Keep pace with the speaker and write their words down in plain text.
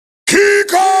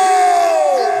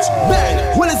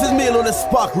Well, this is Milo the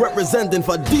Spark representing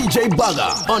for DJ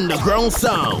Bagga. Underground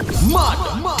sound.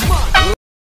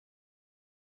 Mad.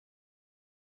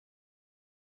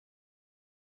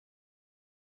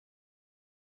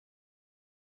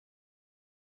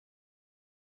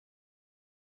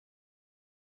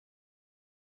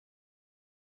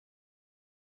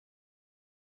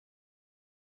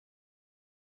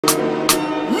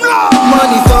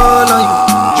 Money fall on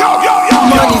you.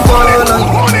 Money fall on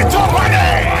you. Money top on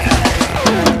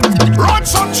it. Run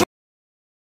some.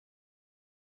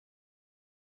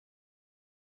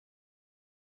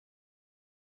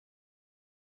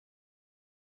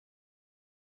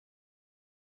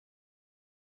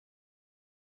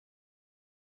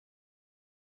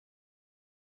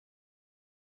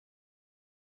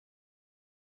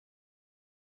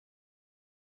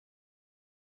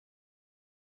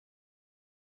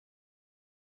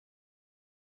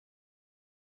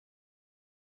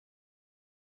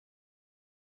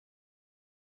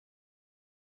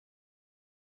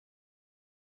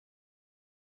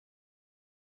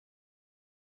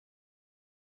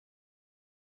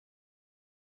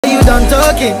 Done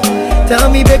talking. Tell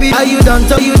me, baby, are you done?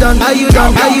 Are you done? Are you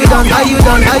done? Are you done? Are you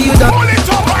done? Are you done? Money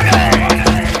top on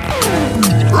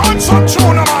it. Run some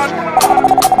tuna, man.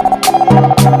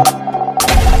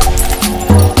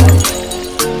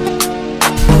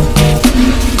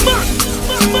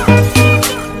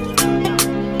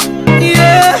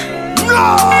 Yeah.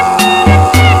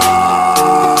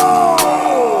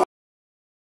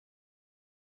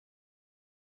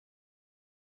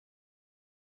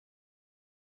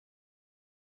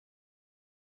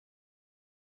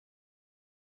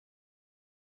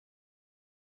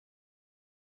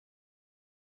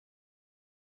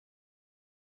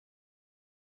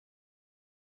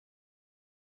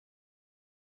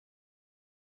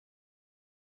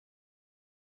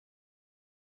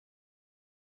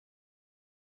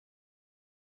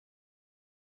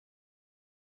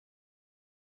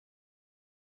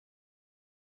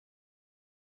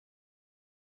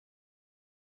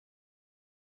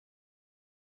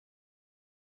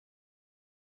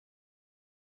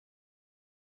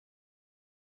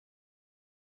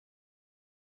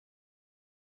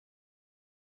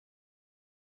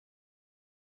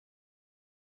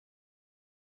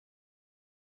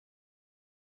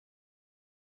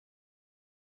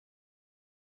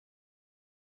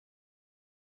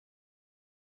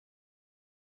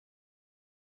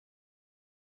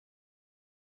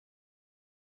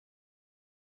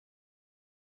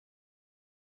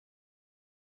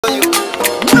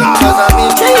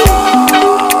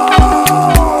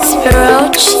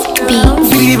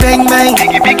 Bang bang,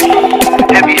 Biggie biggie,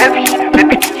 heavy heavy,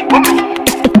 baby woman.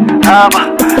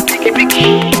 Biggie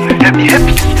biggie, heavy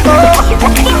heavy.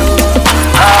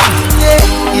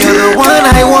 you're the one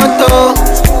I want, oh.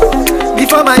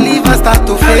 Before my liver start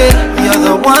to fail, you're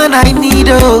the one I need,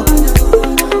 oh.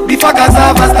 Before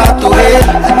cassava start to fail,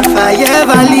 and if I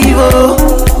ever leave,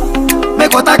 oh,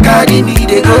 make what I carry me,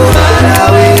 they go far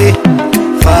away,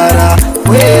 far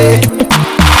away.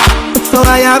 So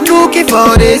I am looking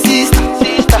for the sister.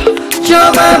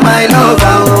 Jova, my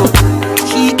lover, oh.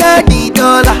 She got the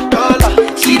dollar.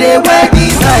 She dey wear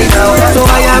designer. So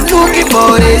I am looking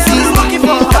for a sister.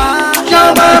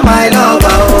 Jova, my lover,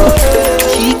 oh.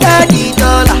 She got the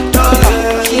dollar.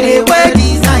 She dey wear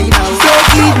designer. So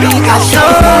give me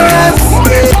assurance.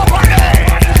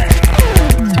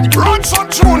 Run some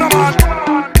tuna, man.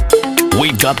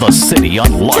 We got the city on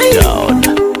lockdown.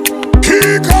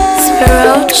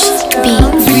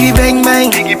 Biggie bang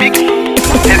bang. Biggie biggie,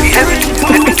 heavy heavy,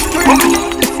 baby woman.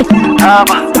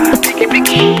 Biggie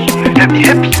biggie, heavy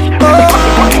heavy.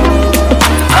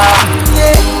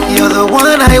 You're the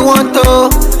one I want, oh.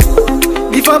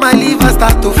 Before my liver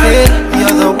start to fail,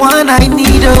 you're the one I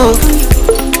need, oh.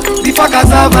 Before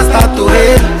cassava start to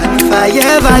fail, and if I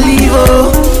ever leave,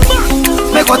 oh,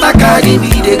 make what I carry me,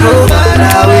 they go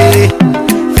far away,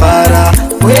 far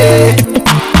away.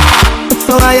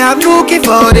 So I am looking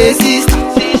for the sister.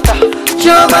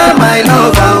 Jova, my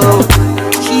lover, oh.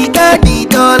 She got the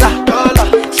dollar.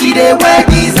 She dey wear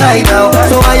designer.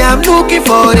 So I am looking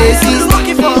for the sister.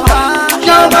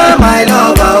 Jova, my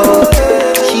lover, oh.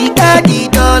 She got the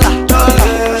dollar.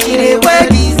 She dey wear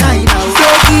designer. So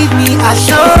give me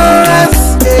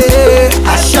assurance,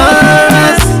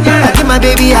 assurance. I give my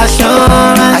baby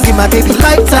assurance. I give my baby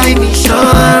lifetime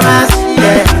insurance,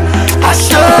 yeah.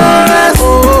 Assurance,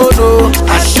 oh no,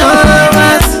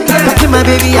 assurance. I give my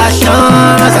baby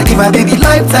assurance. I give my baby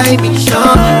lifetime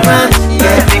insurance,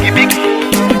 yeah. Biggie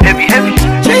biggie, heavy heavy.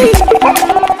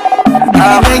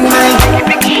 Bang bang. Biggie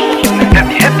biggie,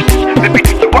 heavy heavy, baby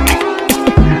woman.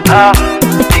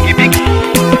 Biggie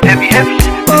biggie, heavy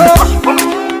heavy.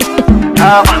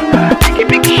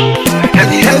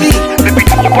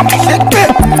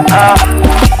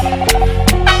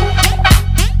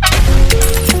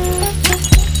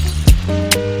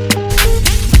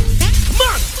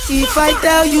 If I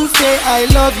tell you, say I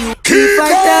love you. If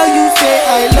I tell you, say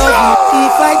I love you.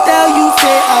 If I tell you,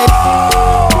 say I.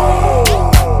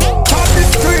 Top the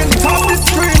screen, top the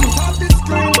screen.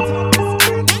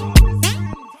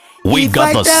 We If got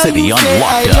I the tell city you, on say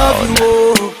I love lockdown. you,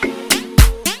 oh.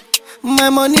 My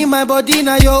money, my body,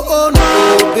 now your own,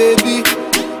 oh baby.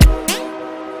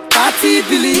 30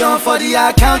 billion for the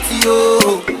account, yo.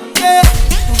 Yeah.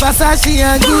 Versace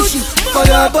and Gucci for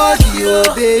your body,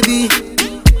 oh baby.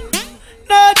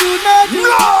 No do,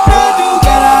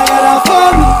 gotta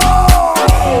for me.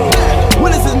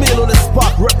 Willis is Milo the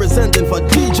Spark representing for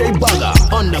DJ Bagga.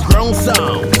 Underground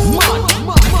sound.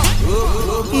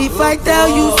 If I tell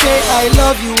you, say I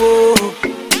love you, oh.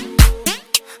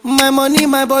 My money,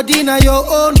 my body, now your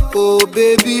own, oh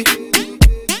baby.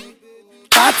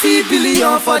 30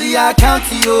 billion for the account,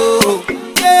 yo.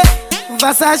 Yeah.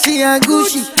 Versace and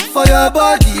Gucci for your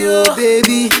body, oh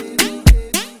baby.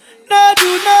 No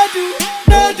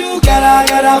do,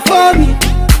 gotta for me.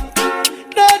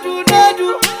 No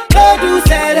do,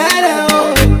 say that,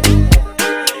 oh.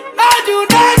 No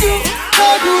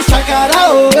do, shakara,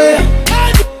 oh.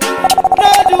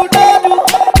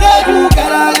 No do,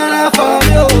 gotta for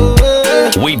me,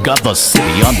 oh. We've got the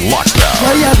city on lockdown.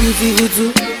 For your beautiful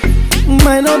too.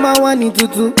 My number one in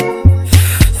tutu.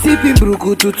 Sipping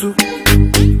bruku tutu.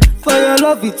 For your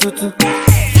love it tutu.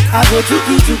 I go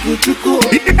chuku.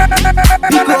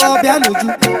 Pico up ya nuju.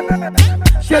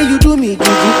 Say you do me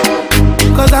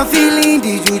juju. Cause I'm feeling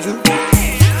the juju.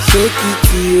 Shake it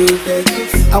to you.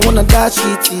 I wanna dash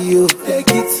it to you.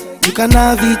 You can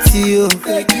have it to you.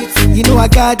 You know I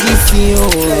got this in you.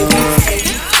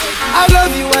 I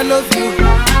love you.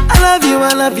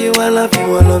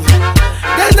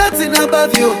 There's nothing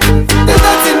above you.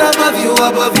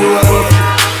 Above you.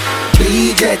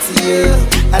 Bridget, you.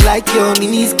 I like your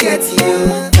mini skirt, you.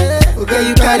 Okay,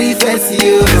 you carry fancy,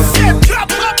 you. If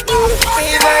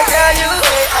I tell you,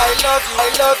 I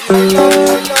love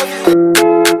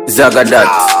you. Zaga that.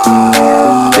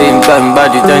 Same time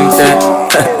body dancing.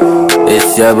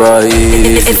 It's your boy.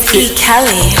 It's E.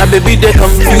 Kelly. My baby, they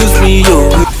confuse me, yo.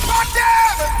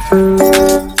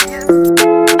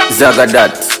 Zaga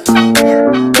that.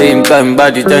 Same time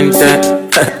body dancing.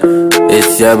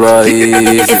 It's your boy.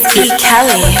 It's E.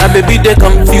 Kelly. My baby, they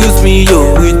confuse me,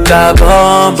 yo, with that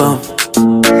bomb.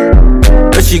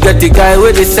 But she got the guy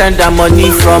where they send her money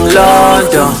from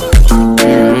London.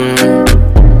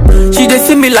 She they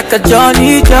see me like a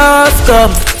Johnny just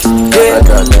come. Yeah.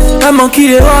 My monkey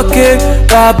they walk it,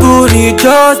 baboon he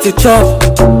just the chop.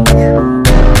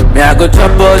 Me I go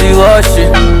chop all the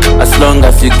washing, as long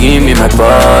as you give me my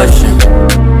passion.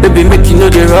 Baby, make you know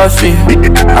they rush me.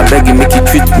 I beg you, make you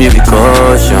treat me with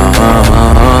caution.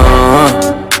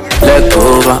 Leg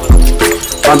over,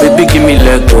 my baby, give me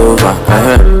leg over.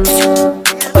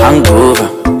 Hangover,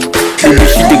 baby,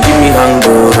 she dey give me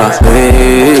hangover.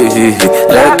 Hey,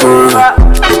 leg over,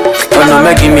 oh no,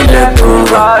 make give me leg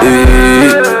over. Hey,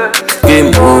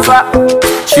 game over.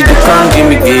 She dey come give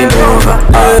me game over.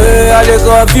 I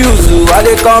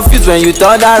dey confused when you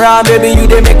turn around, baby. You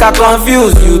dey make her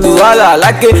confused. You do all I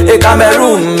like a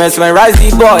Cameroon, mesmerize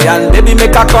the boy and baby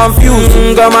make her confused.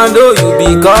 Commando, you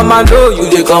be commando, you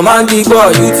dey command the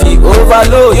boy, you take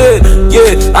overload.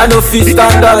 Yeah, I no fit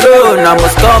stand alone. I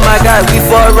must call my guy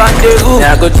before rendezvous.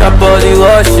 I go chop all the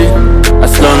washing,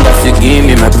 as long as you give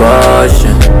me my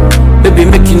passion. Baby,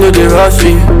 make you know they rush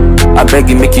me. I beg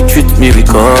you, make you treat me with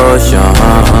caution.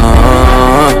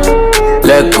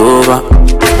 Leg over,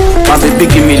 my baby,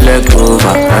 give me leg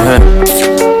over.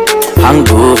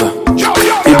 Hangover,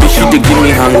 baby, she dey give me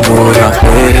hangover.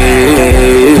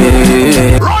 Hey.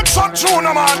 Run some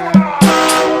tuna, man.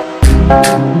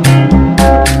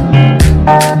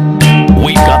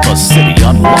 We got the city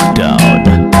on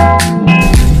lockdown.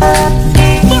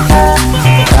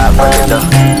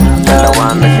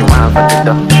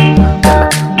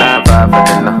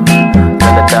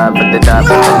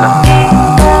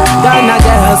 Ghana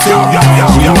girl say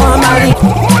she want marry.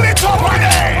 Hold it up, man.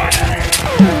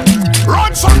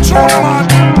 Run some tuna,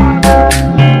 man.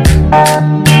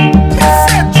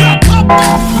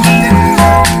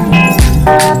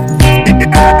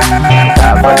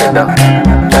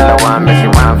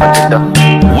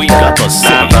 We got the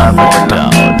city on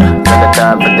lockdown.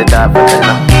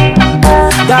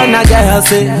 Ghana girl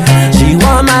say she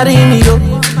want marry me, yo.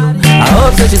 I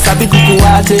hope that she sabi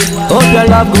kukuwate. Hope your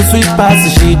love go sweet past the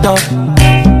shit up.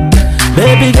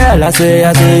 Baby girl, I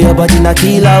say your body na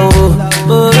killer,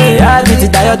 oh yeah, I get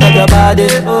it tired of your body,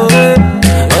 oh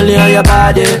yeah. Only on your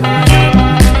body.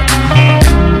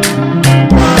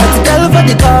 round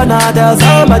the corner, tell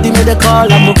somebody make the call.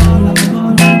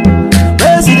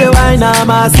 Where see the wine,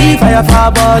 I see fire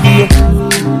for body.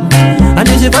 And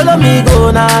if you follow me,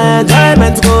 go now,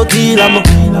 enjoyment go kill 'em.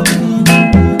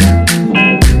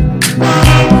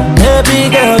 Baby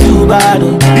girl, you bad,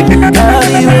 girl,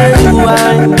 the way you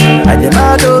whine, I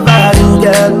demand over you,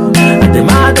 girl, I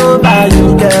demand over you,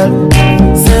 girl.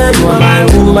 Say you are my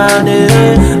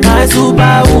woman, my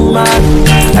superwoman.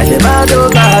 I demand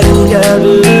over you, girl,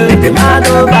 I demand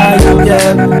over you,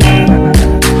 girl.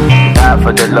 Die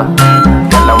for the love,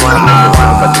 girl, I wanna make you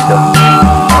one for the love.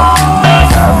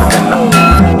 Die for the love,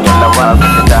 girl, I wanna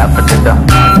make you die for the love.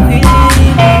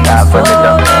 Die for the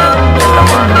love, girl, I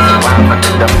wanna make you one for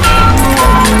the love.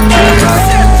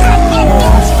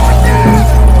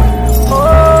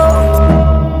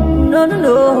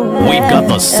 We got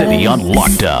the city on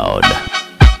lockdown.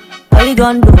 How you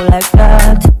gonna do like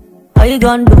that? How you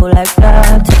gonna do like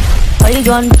that? How you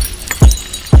gonna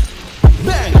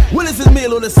Bang! Willis is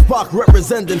Milo the Spark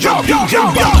representing for DJ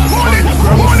Bagga.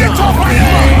 Hold it up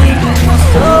again.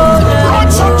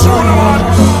 Run some tune on.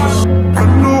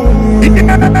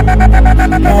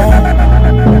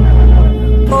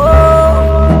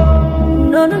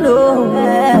 no.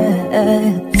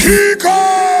 Kiko!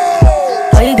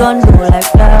 Why you gonna do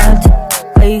like that?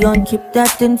 Why you gonna keep that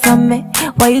thing from me?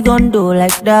 Why you gonna do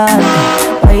like that?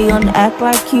 Why you gonna act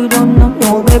like you don't know?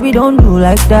 No, baby, don't do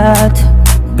like that.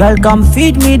 Girl, come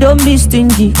feed me, don't be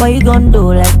stingy. Why you gonna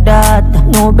do like that?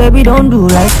 No, baby, don't do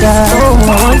like that. Oh,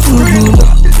 I want you to do.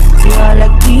 See, I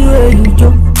like the way you do.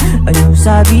 And you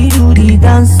sabi do the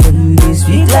dance. So you just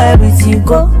speak like everything.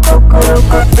 Go,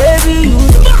 baby, you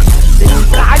know. Say you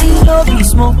body no be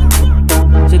small.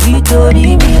 So you told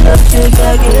me love, shake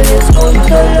like it, let's go to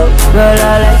love. Girl, I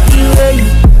like the way you.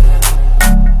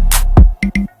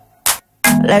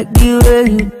 Like the way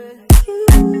you.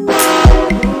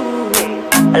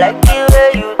 I like the way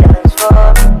you dance for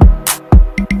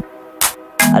me.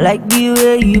 I like the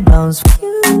way you bounce for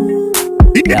you.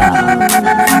 Yeah.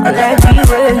 I like the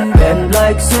way you bend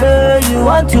like say you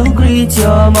want to greet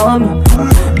your mommy.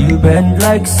 You bend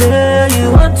like say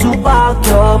you want to park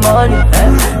your money.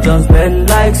 Just bend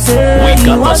like say We got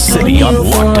you the want to city on kneel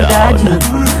for lockdown.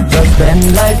 daddy. Just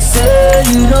bend like say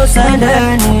you don't send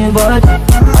anybody.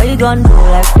 Why you gonna do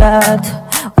like that?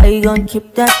 Why you gonna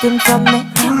keep that thing from me?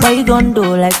 Why you gonna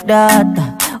do like that?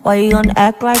 Why you gonna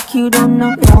act like you don't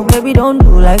know? No, baby, don't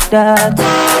do like that.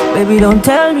 Baby, don't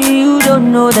tell me you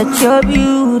don't know that you're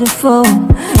beautiful.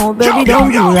 No, baby,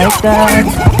 don't do like that.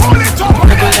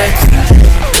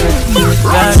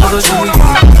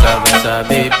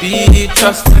 Baby,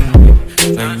 trust me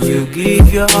when you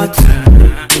give your heart to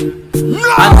me.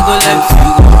 I'm gonna let you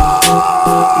go.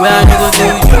 When I go do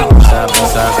you,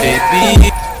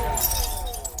 baby.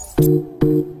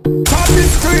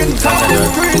 Top the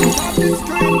screen.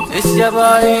 It's your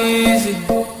boy Easy.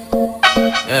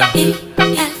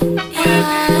 Yeah.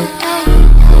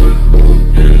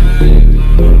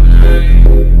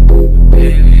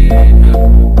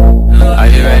 Are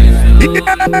you ready?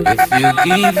 If you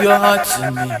give your heart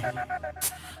to me,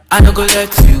 I no go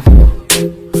let you go.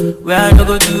 Where I no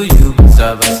go do you,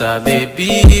 basa,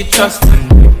 baby, trust me.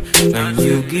 When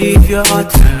you give your heart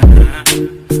to me,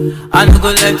 I no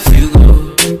go let you go.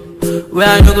 Where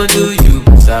I no go do you,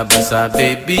 basa,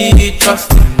 baby,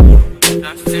 trust me.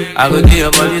 I go do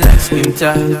your body like skin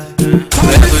tight.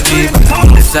 Where I go do you by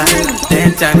my side.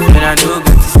 10 times when I no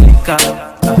go to sneak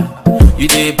out. You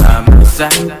dey by my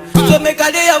side. So make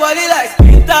I do your body like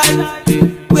skin tight.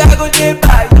 Where I go do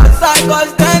by your side.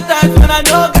 Cause 10 times when I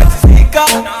no go to sneak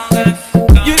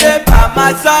out. You dey by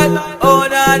my side. Oh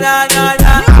na na na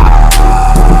na.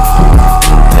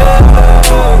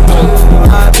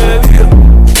 My baby.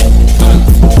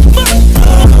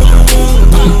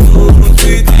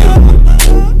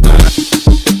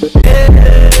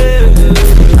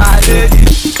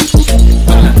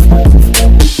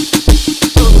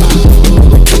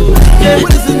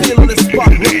 Willis is Milo the Spark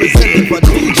representing for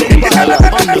DJ Bagga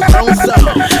on the ground sound.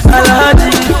 Alhaji,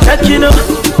 that you know.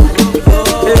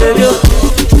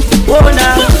 Oh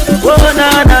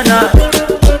na na.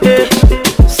 Hey.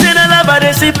 Sin a love,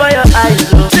 they see by your eyes.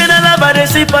 Sin a love, they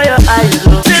see by your eyes.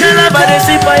 Sin a love, they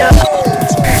see by your.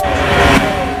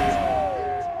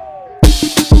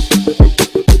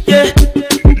 Yeah.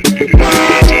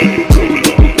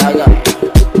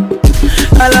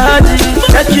 Alhaji,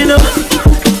 that you know.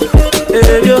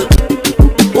 Hey, yo.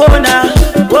 Oh na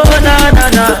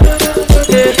na.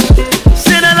 Yeah.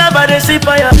 Sin a love, they see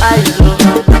by your eyes.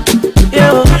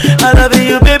 Yo, I love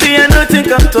you, baby, I don't think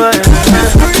I'm twice.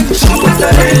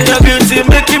 Your beauty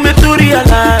making me to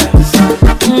realize,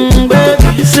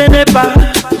 baby, ce n'est pas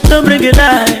don't bring it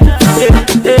life.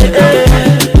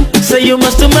 Say you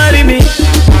must marry me.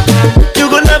 You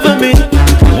gon' love me.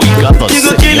 We got the You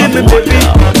gon' city kill on me, baby.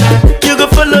 lockdown. You gon'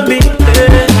 follow me.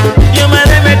 You're my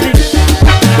remedy.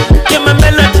 You're my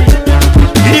melody.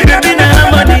 You baby na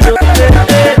harmony.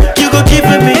 You gon' give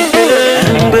me,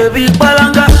 baby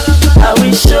Palanga. I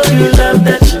will show you love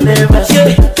that you never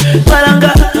see.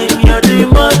 Palanga, you're the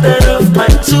mother of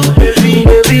my two baby.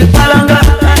 Baby Palanga,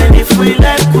 and if we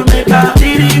like, we make a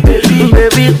deal, baby.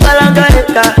 Baby Palanga,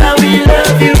 I will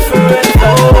love you forever.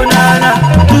 Oh na na,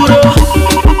 duro,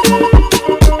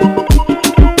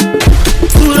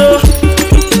 duro,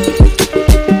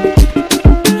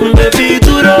 baby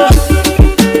duro,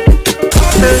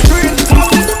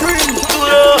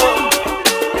 duro,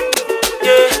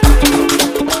 yeah.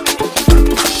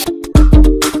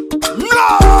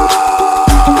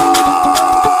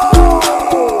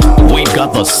 We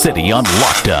got the city on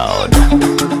lockdown.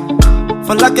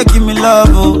 For like give me love,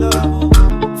 oh.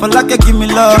 For like give me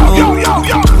love, Yo,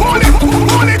 pull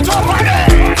it up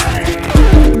again.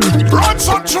 Run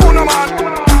some tuna, man.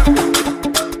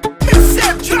 He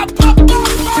said drop up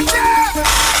again.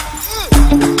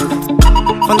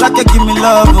 For like give me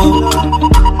love, oh.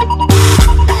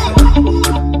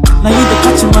 Now you the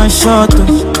catch my shot, oh.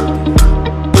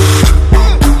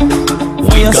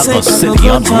 We got the city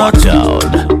on lockdown.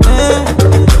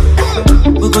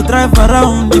 We go drive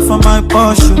around for my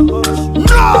Porsche. No!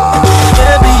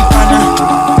 Baby, pana.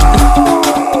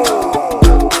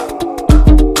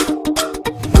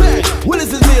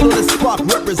 Willis is here on the spot,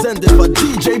 represented for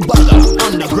DJ Bagga,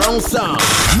 underground sound.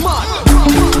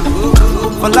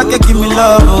 For like give me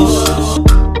love, oh.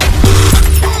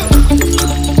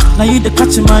 Now you the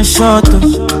catch my shot, oh.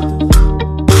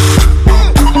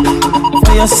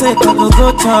 For your sake, I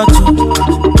go touch you.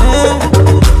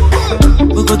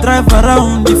 We go drive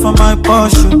around for my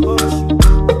Porsche.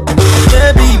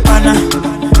 Baby, pana.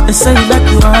 They say you like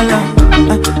you all,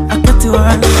 I get you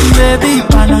all. Baby,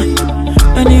 pana.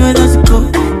 Anywhere that you go,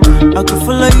 I can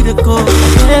follow you to go.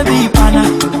 Baby, pana.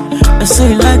 They say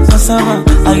you like cassava,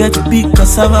 I get to big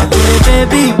cassava.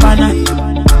 Baby, pana.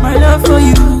 My love for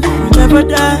you will never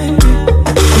die.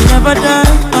 Will never die.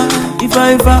 If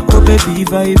I ever, oh baby,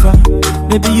 if I ever.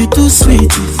 Baby, you too sweet,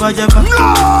 if I ever.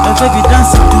 My baby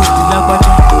dance to the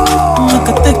lagwaja. I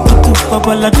can take you to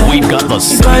Babalada. We got the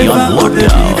city on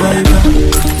lockdown.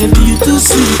 Baby, you too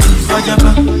sweet, if I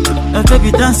ever. My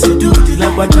baby dance to the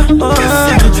lagwaja. Oh,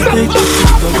 did you take you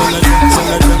to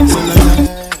Babalada?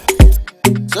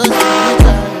 So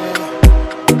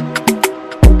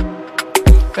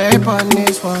babe on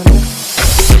this one.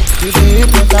 You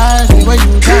hypnotize me when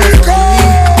you dance for me.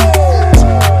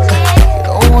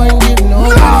 Don't want to give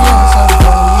nobody else up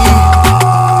for me.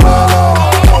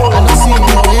 I don't see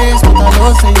your waist, but I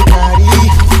know say you carry.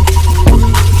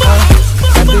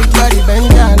 That big body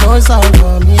bend, I know it's all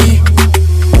for me.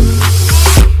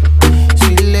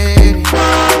 Sweet lady,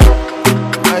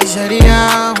 I shut it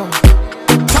down.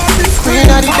 Queen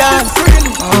of the dance,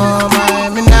 oh my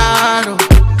Minado.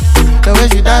 The way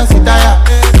she dance it tire,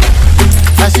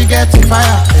 now she gets it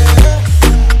fire.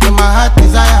 In my heart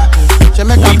desire, she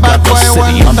make a bad boy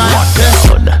one time.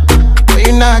 When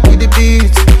you knock it the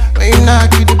beat, when you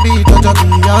knock it the beat, touch up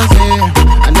Beyonce.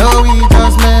 I know we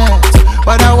just met,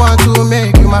 but I want to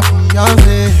make you my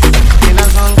fiance. In a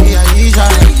song for Aisha,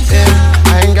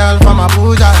 I ain't girl from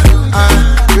Abuja.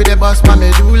 You the boss my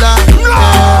medulla,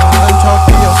 one chop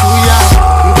for your suya.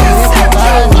 You can hit the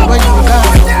vibe when you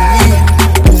dance for me.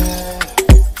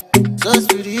 So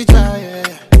spiritual, yeah.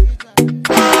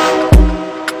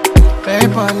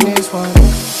 Babe on this one.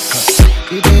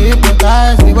 You can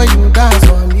hypnotize me when you dance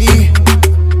for me.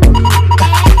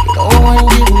 Don't want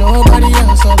to give nobody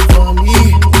else up for me.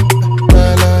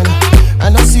 No. I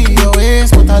don't see your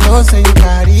waist, but I know say you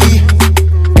carry.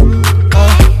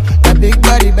 That big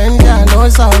body bend, I know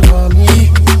it's all for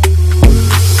me.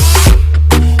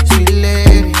 Sweet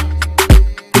lady,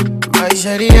 my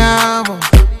Sharia,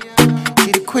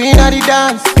 she the queen of the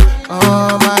dance.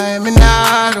 Oh my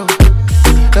Minado,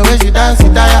 the way she dance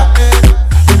it tire,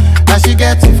 now she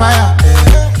gets it fire.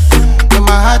 In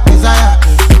my heart desire,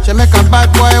 she make a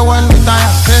bad boy one retire.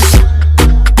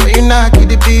 When you knock it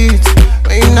the beat,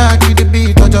 when you knock it the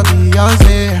beat, touch up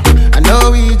Beyonce. I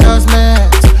know we just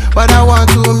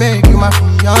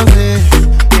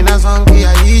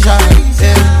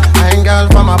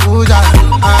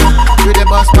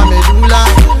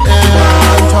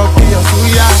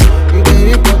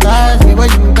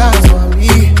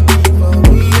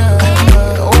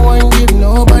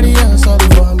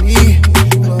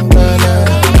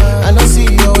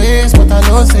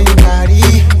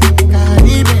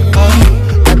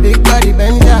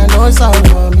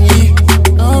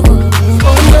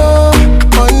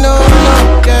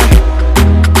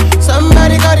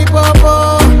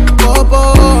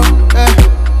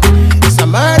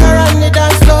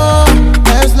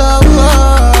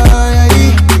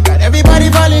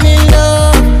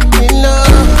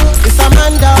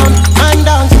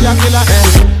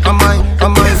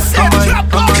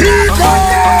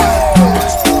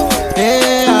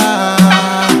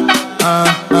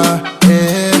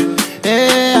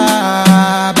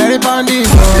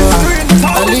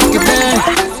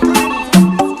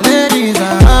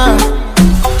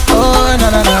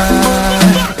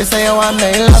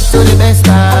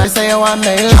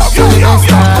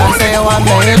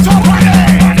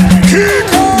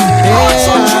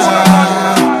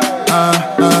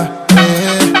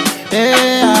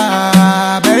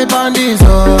Berry Bundy,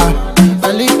 so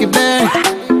I lick it berry.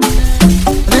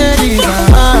 Ladies,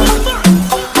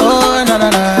 oh na na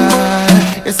na.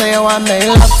 You say you want me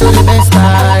love to the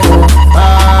baseline,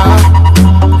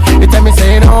 you tell me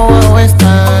say you don't want to waste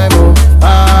time,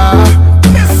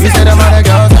 you say them other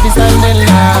girls have been standing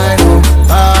line,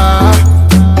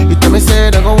 you tell me say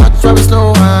they gon' watch how we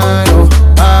slow wine,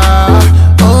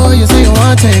 oh you say you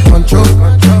want to take control,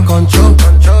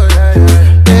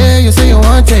 yeah, you say you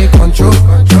want to take control,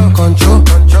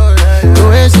 the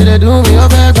way she dey do me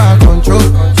up back control,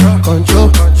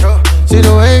 see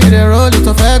the way you dey roll it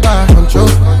up back control,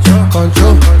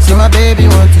 see my baby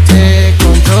want to take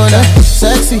control,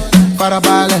 sexy, para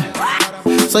ballet.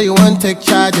 So you want to take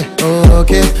charge,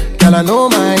 okay? Girl, I no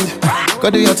mind. Go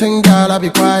do your thing, girl, I'll be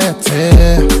quiet,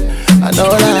 yeah. I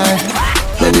know lie.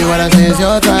 Baby, what I say is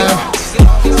your time.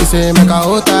 She say make her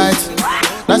hold tight.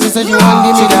 Now she said she want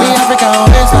give me African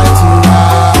waistline too.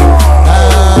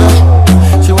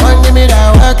 She want give me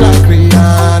that work like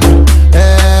Rihanna,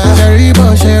 yeah. Cherry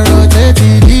bush, she rotate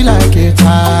TD like a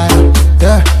tire,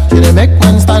 yeah. She dey make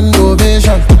man stand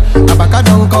ovation. Bagga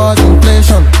don't cause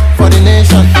inflation for the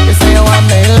nation. You say you want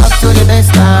me love to the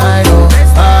baseline,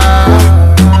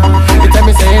 you tell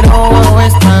me say you don't want to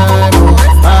waste time,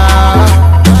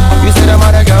 you say them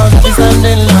other girls have been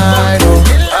standing line, you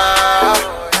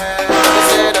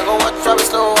say they gon' watch how we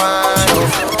slow wine,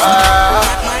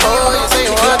 you say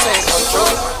you want to take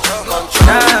control.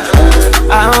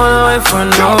 I don't wanna wait for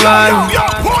nobody. Yo,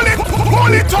 pull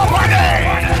it up again.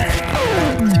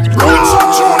 Run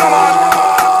some tune, man.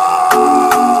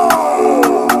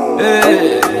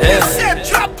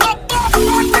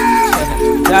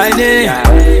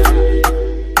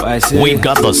 We've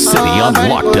got the city on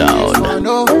lockdown.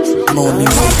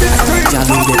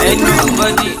 Ain't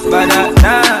nobody but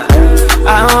I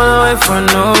don't wanna wait for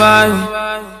nobody.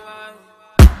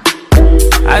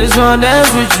 I just wanna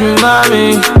dance with you, mommy.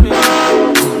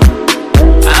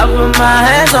 I put my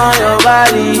hands on your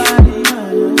body.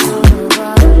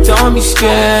 Don't be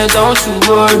scared, don't you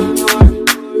worry.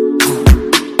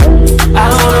 I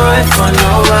don't wanna wait for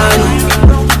nobody.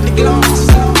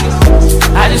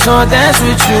 I just wanna dance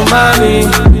with you, mommy.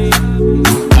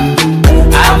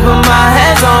 I put my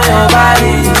hands on your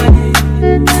body.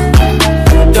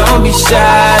 Don't be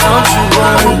shy, don't you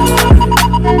worry.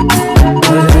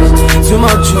 Too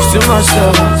much juice, too much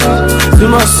sauce. Too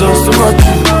much sauce, too much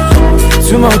juice.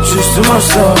 Too much juice, too much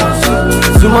sauce.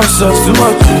 Too much sauce, too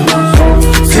much juice.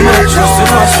 Too much juice, too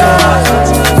much sauce.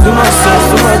 Too much sauce,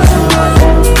 too much juice.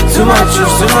 Too much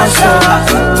juice, too much sauce.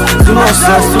 Too much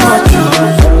sauce, too much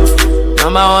juice.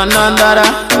 Number one, none dada.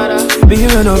 Be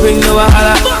human, no bring no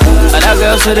wahala. Other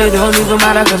girls say they don't even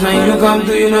matter, cause when you come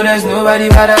through, you know there's nobody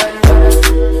better.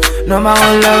 Number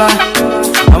one lover,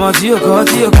 I'm on to your call,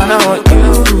 to your kind of what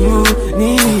you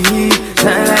need.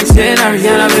 Sound like saying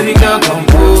Ariana, baby girl, come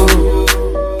through.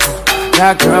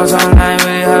 Got girls online,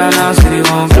 really holla now, city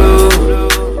won't blue.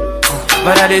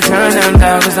 But I did turn them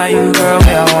down, cause now you girl,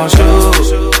 me I want you.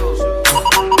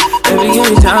 Baby, give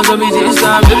me time, so be this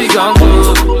time, baby, come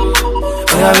through.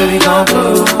 Oh yeah, baby, come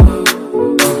through.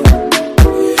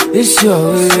 This your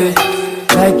way,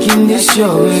 like in this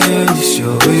your way,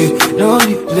 don't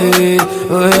be played.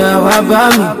 Oh yeah, why buy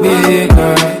me big,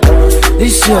 girl?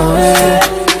 This your way,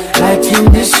 like in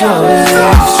this your way,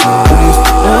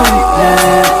 don't be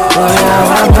played. Oh yeah,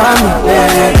 why buy me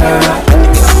big, girl?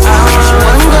 She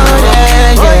want go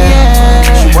there,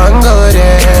 yeah. She want go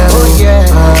there, oh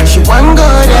yeah. She want go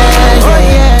there,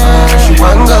 yeah. She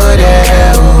want go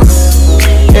there, oh.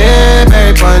 Yeah,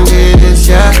 Berry Bundy,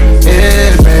 yeah.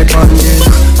 Yeah, Berry Bundy.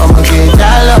 I'ma get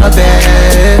jalabe,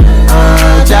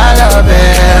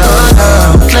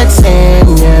 flexing,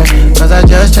 yeah. Cause I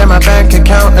just checked my bank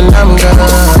account and I'm good.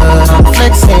 I'm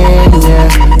flexing, yeah.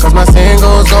 Cause my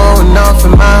singles going off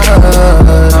in my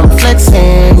hood. I'm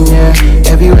flexing, yeah.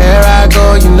 Everywhere I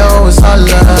go, you know it's all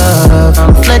love.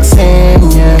 I'm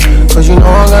flexing, yeah. Cause you know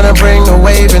I'm gonna bring the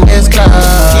wave in this club.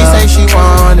 She say she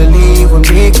wanna leave with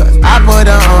me, cause I put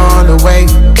her on the way.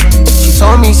 She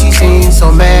told me she seen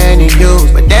so many views,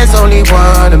 but there's only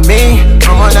one of me.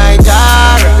 I'm on Nigeria,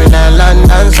 reppin' that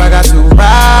London, so I got to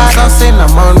ride. I'm saucing,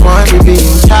 I'm on one, we be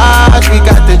in charge, we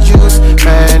got the juice.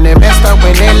 Man, they messed up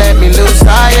when they let me loose,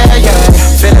 yeah, yeah.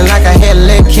 Feeling like I hit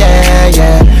lick, yeah,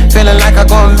 yeah. Feeling like I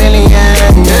go a million,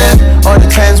 yeah. All the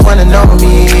 10s wanna know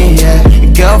me, yeah.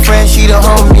 Your girlfriend, she the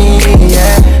homie,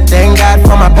 yeah. Thank God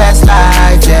for my past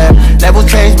life, yeah. Level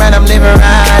change, man, I'm living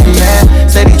right, yeah.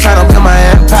 Said he tryna build my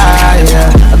empire,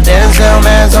 yeah. I'm Denzel,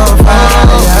 man's on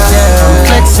fire, yeah. I'm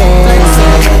flexing.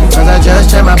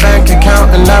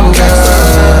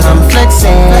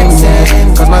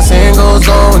 my singles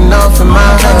going off in my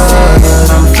head.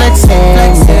 I'm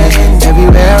flexing, yeah.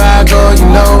 Everywhere I go, you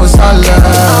know it's all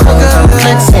love. I'm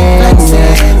flexing,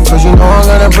 yeah. Cause you know I'm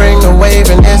gonna bring the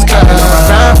wave in this club. I know I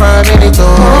grind for a minute,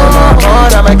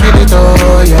 oh, I'ma kill it,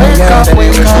 oh, yeah, yeah.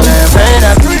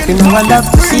 You know I love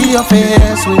to see your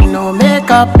face with no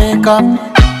makeup.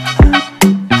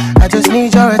 I just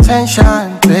need your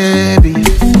attention, baby.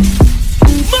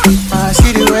 I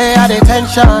see the way I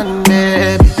attention,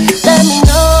 baby. Let me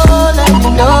know.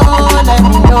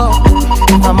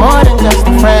 If I'm more than just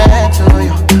a friend to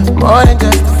you, more than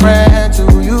just a friend to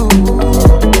you.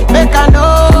 Make I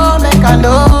know.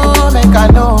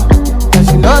 Cause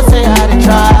you know say I done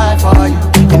try for you.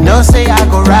 You know say I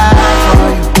go ride for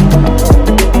you.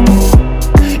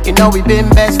 You know we been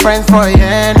best friends for a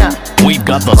year now. We've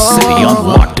got the city on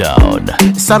lockdown.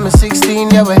 Summer 16,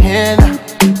 yeah, we're here now.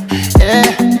 Yeah,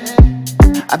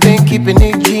 I've been keeping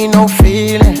it G, no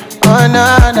feeling. Oh, no.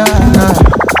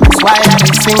 That's why I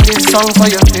done sing this song so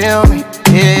you feel me.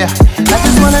 Yeah, I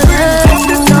just wanna let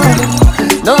you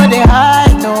know they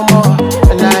hide no more.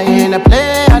 And I ain't a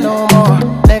player no more.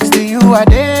 Next to you I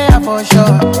there for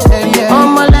sure. Yeah.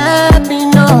 Mama, let me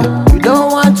know you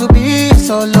don't want to be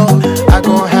solo. I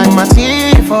gon' hang my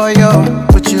teeth for you.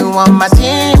 Put you on my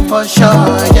team for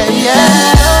sure. Yeah.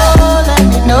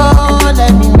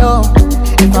 Let me know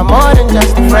if I'm more than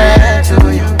just a friend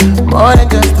to you. More than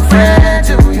just a friend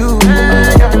to you.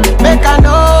 Make I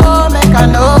know.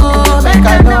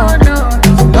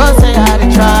 Don't say I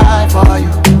done try for you.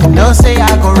 Don't say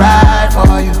I go ride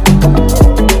for you.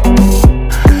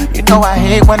 You know I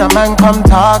hate when a man come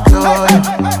talk to you.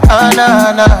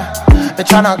 Nah. They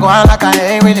tryna go on like I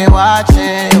ain't really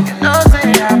watching you. Don't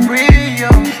say I free you.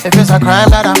 If it's a crime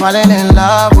that I'm falling in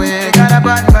love with, got a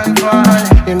bad man calling.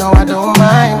 You know I don't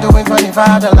mind doing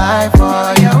 25 to life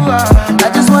for you. I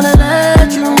just wanna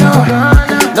let you know,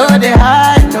 no they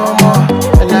hide no more.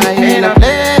 And I ain't a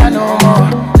player no more.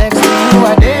 Next to you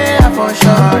I there for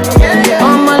sure.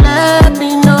 Mama, let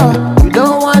me know you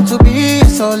don't want to be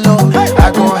solo.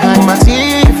 I gon' hang my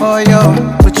teeth for you.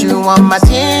 Put you on my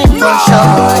team for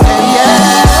sure. Let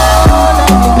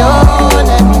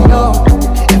me know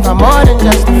if I'm more than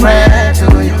just a friend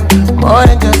to you. More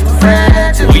than just a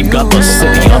friend to you. We've got the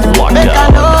city on lockdown. Make I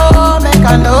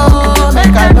know.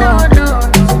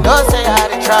 Don't say I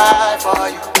done try for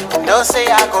you. Don't say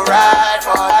I go ride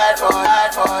for.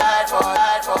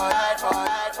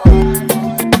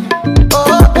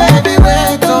 Oh baby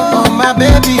wait, oh my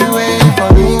baby wait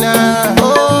for me now.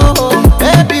 Oh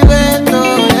baby wait,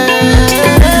 oh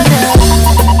yeah.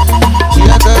 She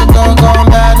a girl gone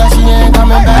bad, now she ain't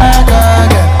coming back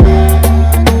again.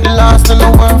 Lost in the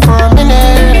world for a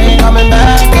minute, ain't coming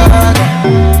back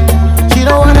again. She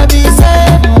don't wanna be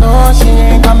sad, no, she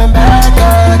ain't coming back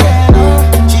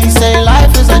again. She say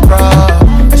life is a drug,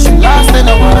 but she lost in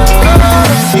the world.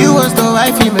 You was the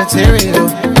wifey material,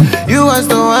 you was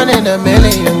the one in a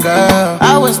million, girl.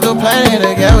 I was still planning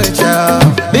to get with you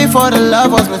before the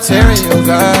love was material,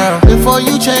 girl. Before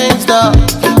you changed up,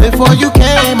 before you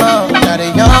came up, now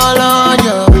they all on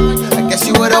you. I guess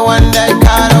you were the one that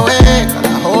got away, but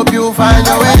I hope you find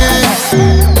your way.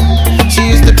 She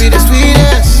used to be the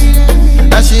sweetest,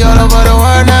 now she all over the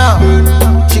world now.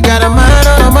 She got a mind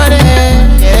on her money,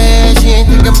 yeah, she ain't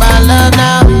thinking about love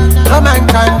now. No man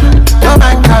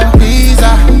can please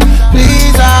her,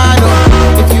 no.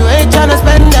 If you ain't tryna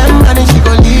spend them money, she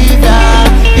gon' leave ya.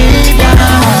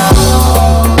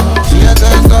 She a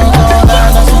girl go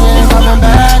down, now she ain't coming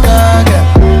back again.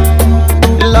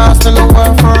 Lost in the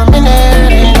world for a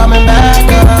minute, ain't coming back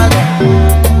again.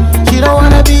 She don't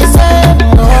wanna be sad,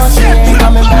 no, she ain't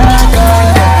coming back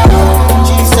again.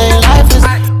 She say life is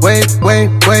wait,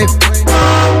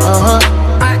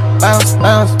 bounce,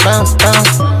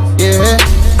 yeah,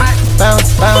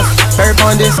 bounce, perp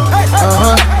on this,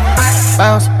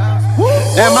 bounce.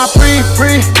 Damn, I free,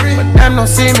 but damn, don't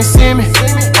see me.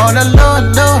 On the low,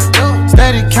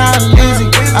 steady counting easy.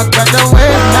 I got the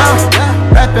wave now,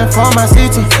 rapping for my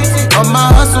city. On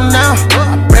my hustle now, I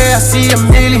pray I see a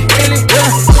milli.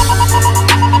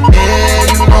 Yeah,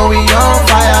 you know we on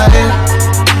fire,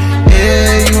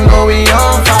 yeah, you know we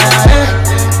on fire,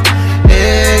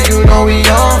 yeah, you know we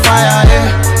on fire,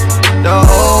 the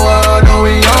whole world know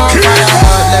we on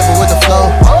fire. Level with the flow,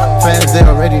 fans they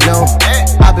already know.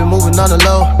 I've been moving on the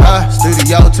low,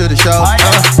 studio to the show.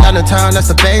 Down in town, that's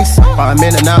the base. 5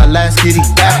 minutes now, last kitty.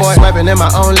 Bad boy swerving in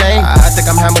my own lane. I think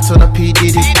I'm Hamilton or P.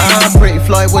 Diddy. I'm pretty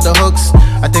Floyd with the hooks.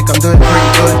 I think I'm doing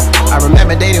pretty good. I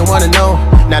remember they didn't wanna know.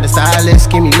 Now the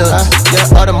stylist give me looks.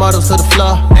 All the models to the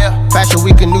floor. Fashion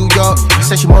week in New York.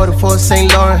 Said she more than for St.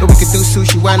 Laurent. But we can do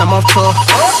sushi when I'm off tour.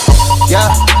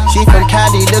 Yeah, She from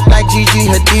Cali, look like Gigi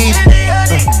Hadid.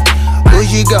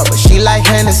 Bougie girl, but she like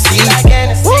Hennessy.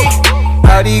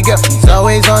 Party girl, she's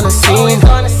always on the scene.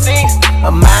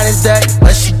 Her mind is dirty,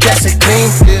 but she dressing clean.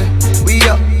 Yeah. We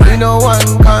up, we no one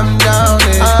come down.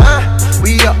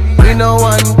 We up, we no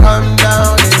one come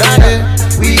down.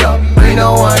 We up, we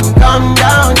no one come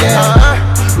down.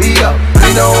 We up,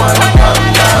 we no one come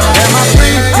down. Am I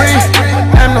free?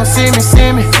 Am no see me.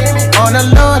 On the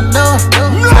low,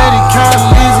 steady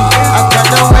count easy. I got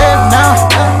the wave now,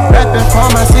 rapping for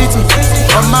my city.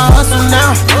 On my hustle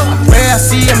now, pray I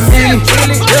see a million.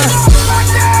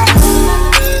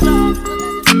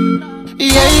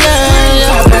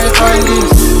 Yeah, very funny.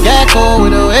 Get cool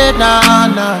with the wave now.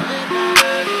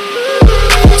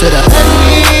 To the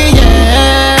early,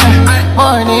 yeah,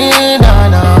 morning,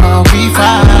 no, we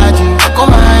fight you. I go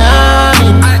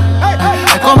Miami,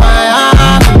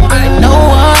 I know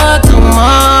what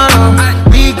tomorrow,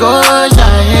 we go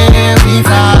shine, we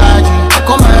fight you. I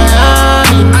go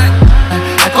Miami,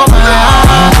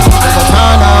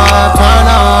 turn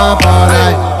up all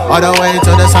night, all the way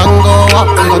till the sun go up.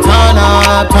 We go turn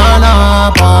up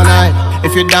all night.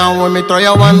 If you're down with me, throw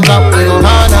your ones up. We go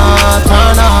turn up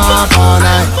all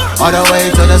night, all the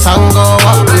way till the sun go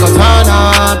up. We go turn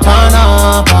up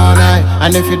all night.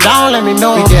 And if you're down, let me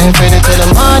know. We getting faded till the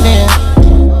morning.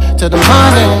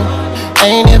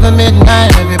 Ain't even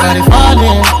midnight, everybody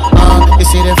falling. You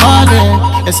see they falling.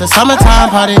 It's a summertime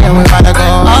party and we about to go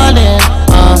all in.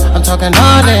 I'm talking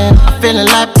all in. I'm feeling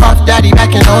like Puff Daddy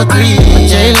back in 03.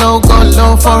 J-Lo go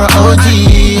low for an OG,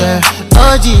 yeah.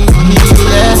 OG,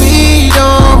 yeah. We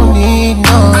don't need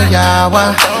no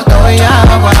yawa.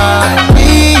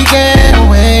 We can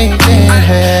wait in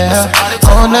here.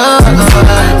 Oh no,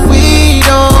 we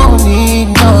don't need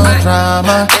no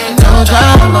drama. No.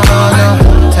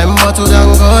 Tempo to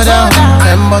don't go down.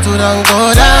 To the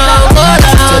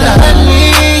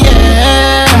early,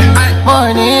 yeah.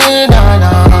 Morning,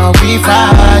 no, we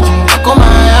fight you. I go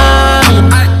Miami.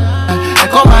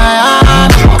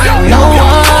 No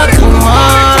one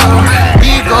tomorrow.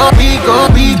 We go.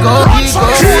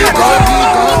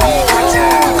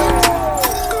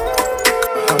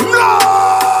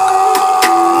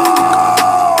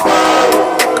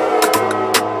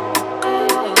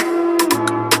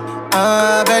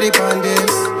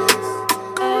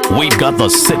 We've got the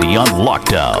city on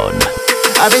lockdown.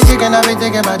 I've been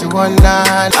thinking about you one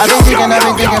night. I've been thinking about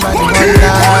you one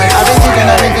night.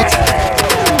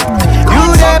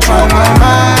 You there on my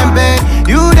mind, babe.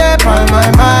 You there on my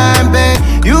mind, babe.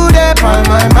 You there on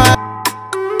my mind.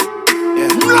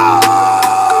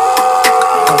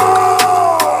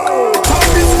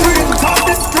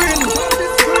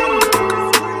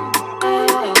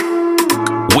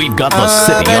 We've got the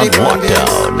city on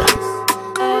lockdown.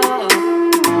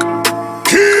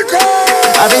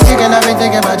 I've been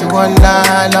thinking about you one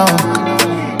night long.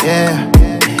 Yeah.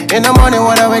 In the morning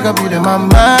when I wake up, you in my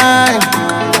mind.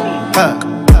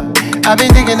 I've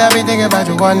been thinking about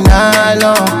you one night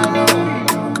long.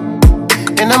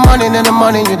 In the morning, you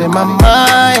in my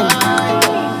mind.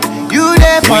 You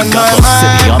there on my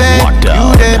mind, babe.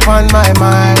 You there on my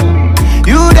mind.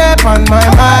 You there on my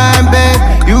mind,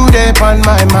 babe. You there on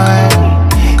my mind.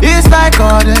 It's like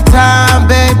all the time,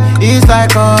 babe. It's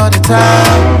like all the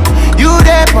time. You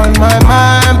there on my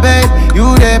mind, babe.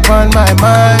 You there on my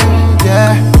mind,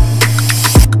 yeah.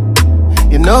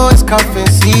 You know it's cuffing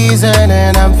season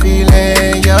and I'm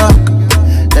feeling ya.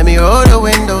 Let me roll the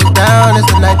windows down. It's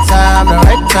the night time, the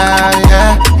right time,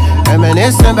 yeah.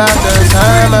 Reminiscing about the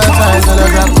times on the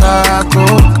drop top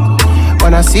road.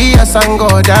 When I see a sun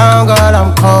go down, God,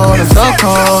 I'm cold, I'm so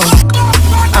cold.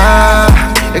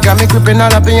 You got me creeping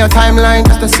all up in your timeline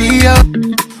just to see you.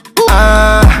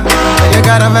 You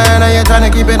got a man and you're trying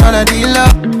to keep it on a deal.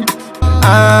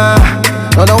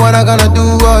 Don't know what I'm gonna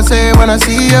do or say when I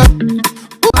see you.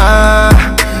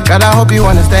 God, I hope you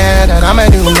understand that I'm a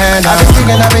new man. I've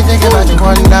been thinking about you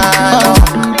one night.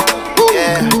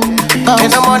 Yeah. In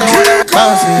the morning when I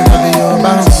bounce, baby, you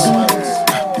bounce.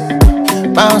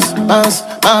 Bounce,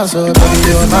 oh baby,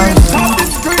 you bounce.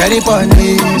 Ready for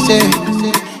me, yeah.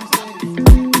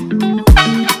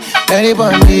 Ready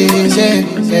for me,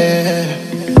 yeah.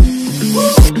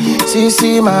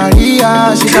 CC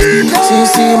Maria, she got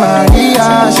CC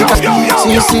Maria, she got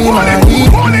CC Maria.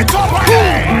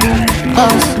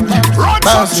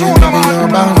 Bounce, baby, you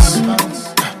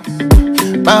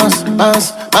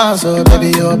bounce, oh baby,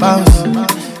 you bounce.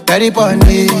 Ready for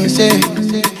me, yeah.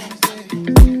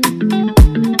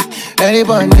 Ready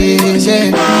for me,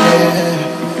 yeah.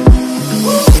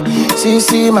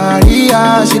 CC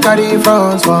Maria, she carry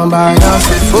front from by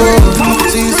herself. Oh,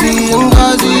 CC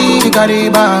Ngozi, she carry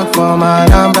back from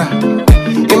Alhambra.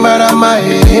 Imarama,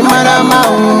 Imarama,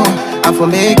 oh, I for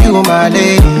make you my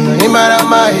lady.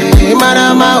 Imarama,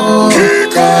 Imarama, oh,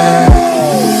 yeah.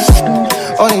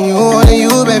 Only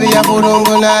you, baby, I put on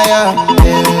good yeah.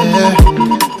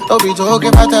 Don't be joking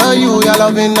if I tell you you're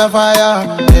loving the fire.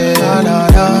 Yeah,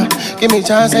 nah. Give me a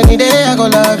chance any day, I go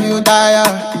love you, tire.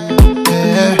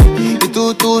 Yeah,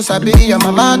 you too sabi, your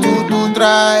mama too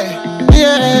try.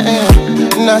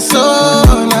 Yeah, na so.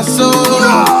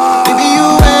 Baby, you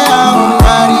where I'm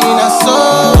marry, na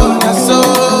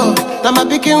so. Now my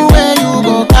picking where you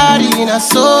go carry, na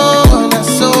so.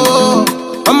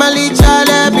 Mama Licha,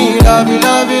 let me love you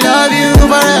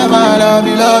forever. Love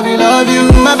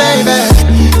you, my baby.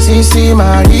 CC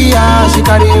Maria, she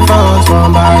carry front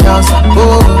from by herself.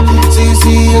 Oh, CC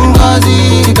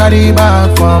Ngozi, she carry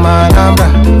back from Alhambra.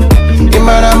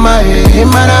 Imarama,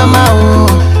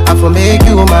 oh, I for make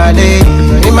you my lady.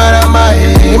 Imarama,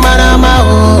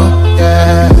 oh,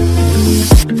 yeah.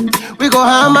 We go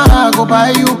hammer, go buy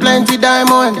you plenty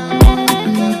diamond.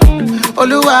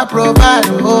 Oluwa provide,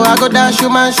 oh, I go dash you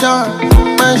mansion.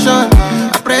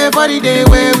 I pray for the day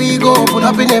where we go put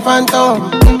up in a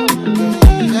phantom.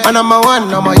 Man, I'm a one,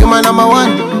 you man, I'm a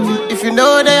one. If you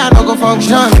know that I don't go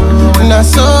function. Na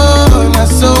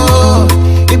so.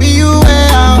 Baby, you where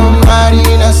I'm marry,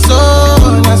 na so.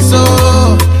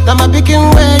 Now my picking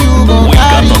where you go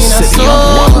carry,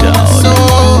 na so.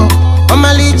 Mama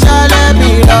Licha, let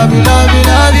me love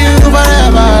you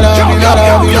forever.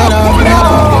 Love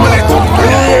you.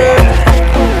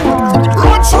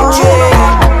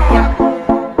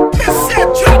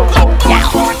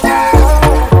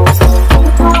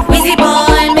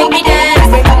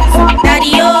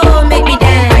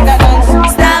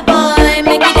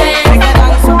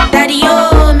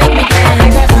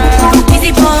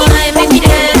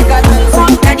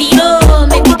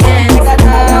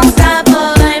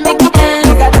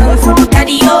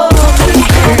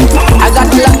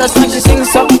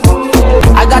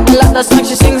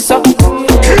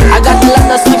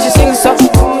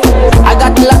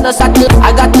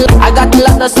 I got the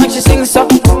love the song she sings so.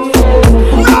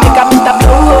 Make her beat a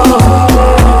blow.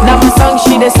 Now my song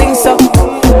she dey sing so.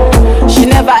 She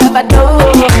never ever do.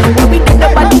 We did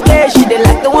the body play, she dey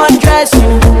like the one dress.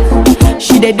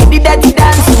 She dey do the dirty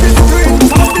dance.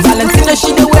 Valentina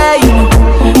she dey wear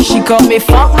you. She call me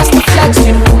funk Mr. Flex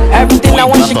you. Everything I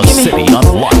want she give me.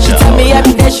 She tell me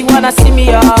every day she wanna see me.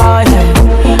 Oh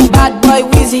yeah. Bad boy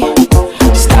Weezy,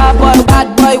 star boy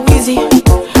bad boy Weezy.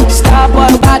 Star boy,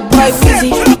 bad boy,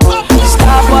 Weezy.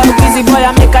 Star boy, Weezy boy,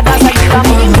 I make her dance like you.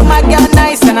 You know my girl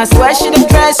nice and I swear she the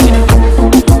dress, you know.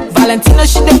 Valentino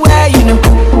she the wear, you know.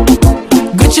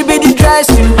 Gucci be the dress,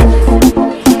 you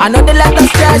know. I know they like the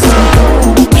stress, you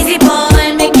know. Weezy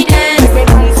boy, make me dance.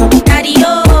 Daddy,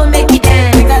 oh, make me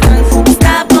dance.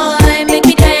 Star boy, make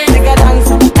me dance.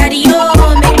 Daddy,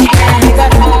 oh, make me dance.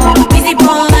 Weezy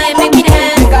boy, make me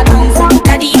dance.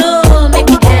 Daddy, oh, make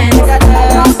me dance.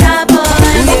 Star boy.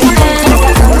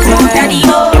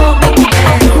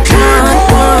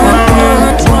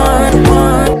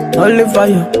 Holy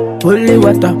fire, holy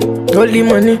water, holy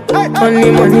money,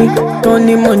 only money,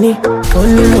 only money,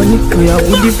 only money. We are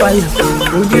with the fire,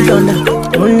 with the thunder,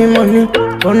 only money,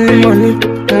 only money,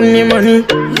 only money.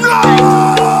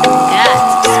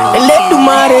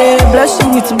 Eledumare, bless you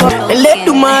with buck.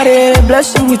 Eledumare,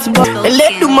 bless you with buck.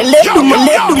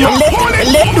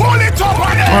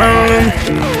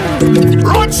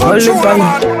 Holy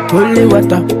fire, holy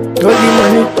water, holy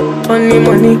money, only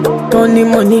money, only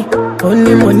money,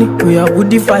 only money. We are with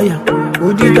the fire,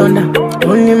 with the thunder,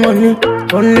 only money,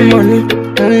 only money,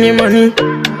 only money.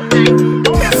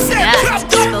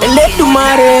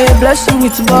 Eledumare, bless you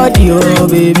with body, oh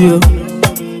baby, oh.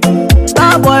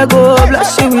 Star boy go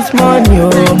bless you with money,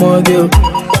 oh my girl.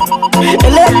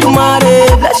 Eledumare,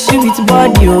 bless you with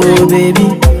body, oh baby.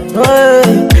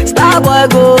 Oh, star boy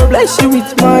go bless you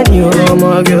with money, oh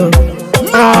my girl.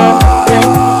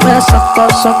 Yeah, sucker,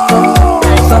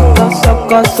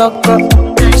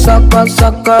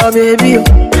 baby.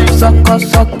 Sucker.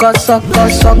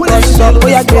 Oh,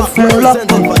 yeah, give me lock,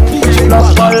 oh,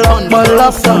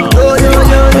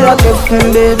 yeah, give me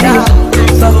baby.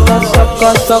 Sucker.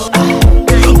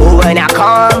 Oh, when I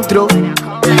come through,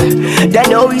 they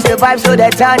know we survive, so they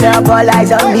turn up all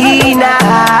eyes on me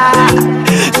now.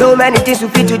 So many things we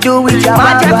fit to do with your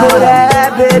magical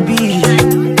baby.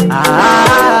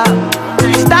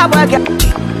 Stop working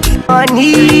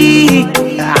money.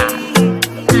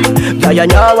 Now you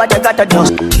know what you gotta do.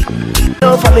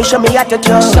 Do for me, show me how to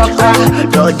do.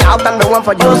 No doubt I'm the one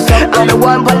for you. I'm the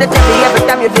one for the TV every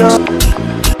time you do.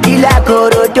 Ila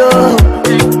Korodo.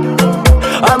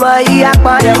 I'm a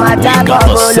yakman, I'm a tap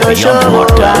of the show.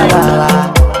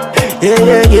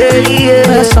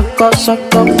 Yeah. Suck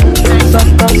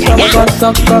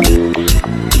up.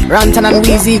 Rantan and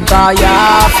Weezy got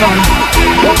ya from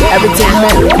everything,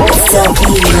 man.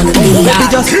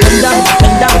 Baby, just bend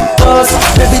down, pause.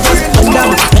 Baby, just bend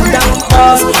down,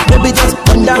 pause. Baby, just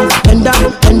bend down,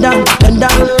 pause. Baby, just bend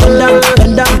down,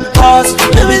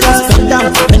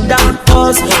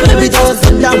 pause. Baby, just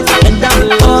bend down,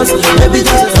 pause. Baby,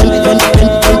 just bend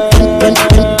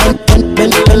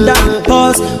down,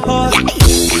 pause.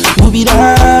 Who be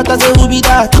that? I say who be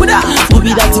that? Who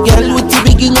be that girl with the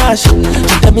big nash? She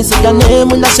tell me say your name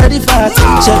when I share the fat.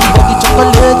 Share the body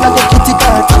chocolate like a kitty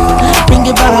cat. Bring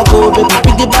it back, oh baby,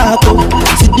 bring it back, oh.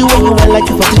 See the way you want like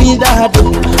you for Trinidad,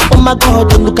 oh. Oh my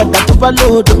God, oh, look at that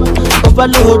overload,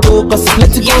 oh, cause it's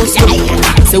plenty go slow.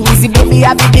 So easy baby,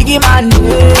 I be biggie man.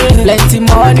 Plenty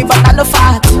money but I no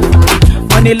fat.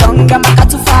 Money long and I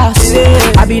got too fast.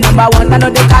 I be number one, I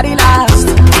know they carry last.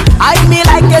 I me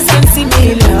like a sensi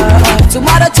meal.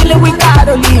 Tomorrow chillin' with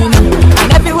Caroline.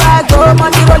 And everywhere I go,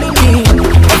 money rolling in.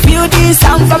 I feel the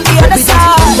sound from the other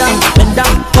side. Bend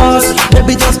down, pause.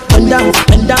 Baby just bend down,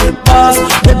 pause.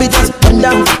 Baby just bend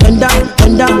down, pause.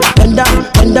 Baby just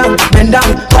bend down,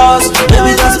 pause.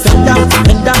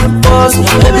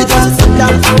 Baby just bend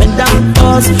down,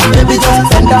 pause. Baby just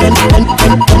bend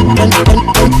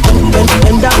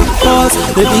down, pause.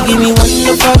 Baby give me one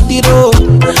look off the road.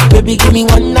 Baby give me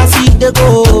one I see the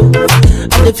go.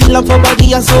 And the feel for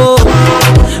body and soul.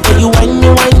 When you whine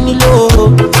you low.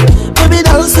 Baby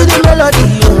dance to the melody,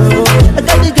 oh. I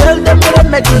got the girl them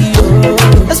remedy, oh.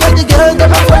 That's why the girl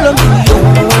them follow me,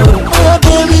 oh. Oh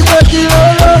baby got the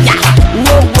roll,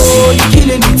 whoa, you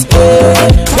killing it,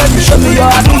 baby show me your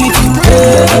ability,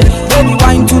 baby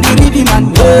wine to the rhythm and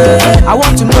I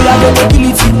want to know your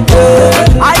availability,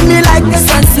 I me like the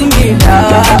sense in me,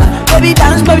 baby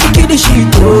dance, baby kill the shit,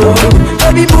 oh.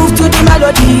 Baby move to the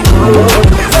melody, oh.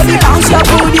 Baby bounce your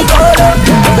booty, oh.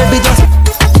 Baby just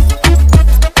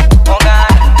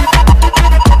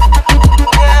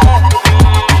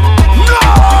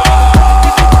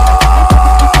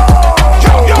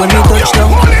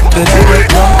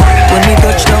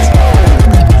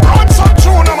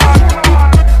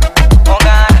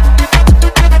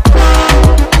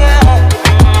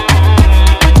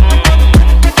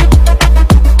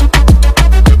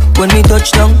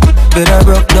better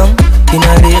broke down in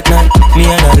a late night, me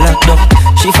and her locked up.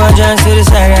 She found John to the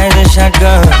side, rise a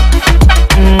shotgun.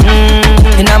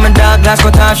 In my dark glass,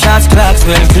 cut off shots, clocks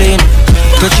well clean.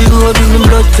 Touch the road with the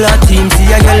blood clot team.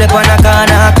 See a girl up on a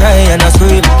corner, cry and a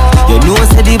scream. You know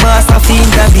say the boss a fiend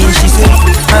intervene. She said,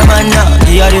 I'm a now,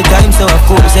 give her the time, so of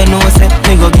course I know say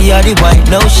me go give her the wine.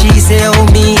 Now she say, oh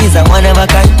me is a one of a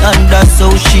kind, and that's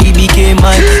how she became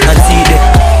mine. And see that,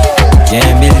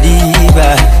 can't believe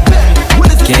I.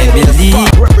 Can't believe.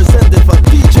 Represented for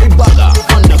DJ Bagga,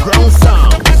 underground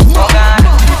sound.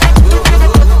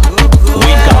 We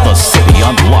got the city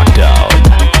on lockdown.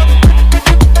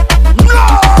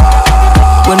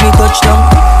 When we touch down,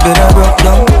 better broke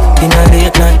down. In a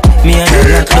late night, me and her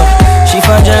locked up. She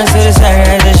found John to the side,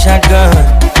 rise a shotgun.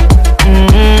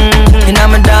 In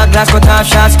my dark glass, cut off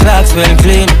shots, clocks well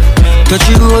clean. Touch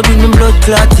the road with me blood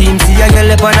clot team. See a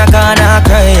girl up on a corner,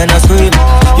 cry and a scream.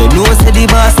 You know say the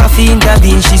boss a fiend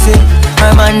intervene. She say,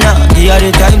 I'm a now, give her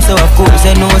the time, so of course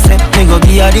I know say me go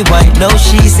give her the wine. Now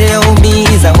she say, oh me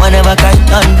is a one of a kind,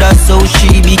 and that's how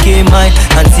she became mine.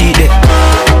 And see that,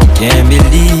 can't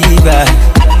believe I,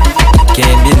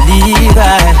 can't believe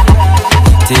I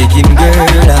take him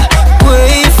girl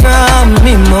away from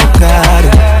me, my God.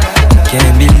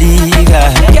 Can't believe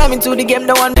I came into the game,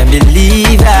 the one. Can't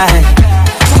believe I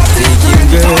take him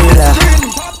girl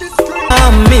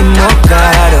I'm in my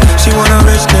God. She want a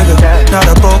rich nigga, not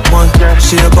a broke one.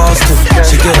 She a boss too,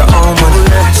 she get her own money.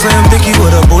 Slim Vicky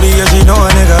with a booty, yeah, she know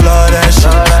a nigga love that shit.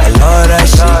 I love that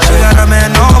shit. She got a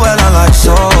man, know well, I'm like,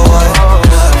 so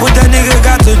what that nigga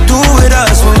got to do with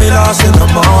us when we lost in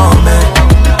the moment?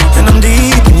 And I'm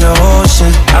deep in your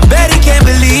ocean. I bet he can't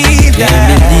believe that.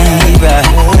 Can't believe I,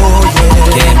 oh, yeah.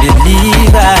 Can't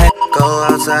believe I go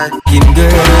outside, keep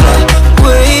girl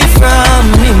away from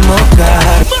me, my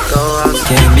God. Go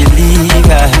outside, can't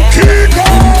believe I, can't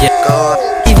go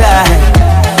believe I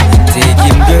take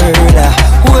him girl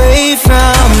away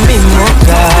from me, my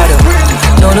God.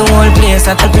 Now the whole place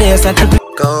at the place at the place.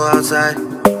 Go outside,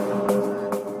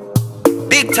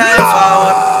 big time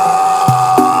forward.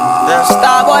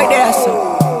 Starboy there, so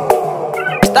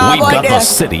We've got the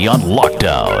city on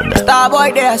lockdown.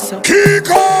 Starboy there, so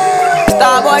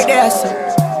Starboy there, so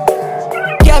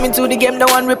came into the game, no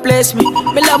one replace me.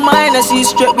 Me love my Hennessy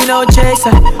straight, me no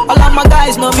chaser. All of my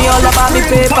guys know me all about me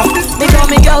paper. Me got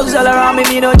me girls all around me,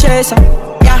 me no chaser.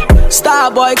 Yeah,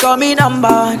 Starboy call me number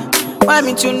one. When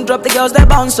me tune drop, the girls they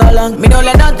bounce along. Me don't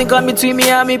let nothing come between me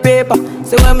and me paper.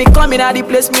 So when me come in at the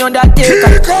place, me on that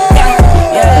taker. Yeah,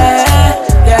 yeah,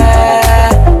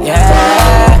 yeah,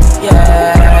 yeah,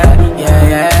 yeah, yeah,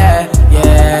 yeah,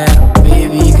 yeah.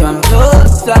 Baby, come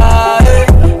closer.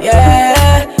 Yeah,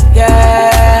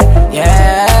 yeah, yeah,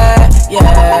 yeah, yeah,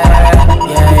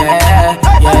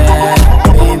 yeah.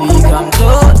 Baby, come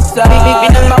closer. Me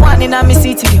number one in my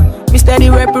city, yo. Me steady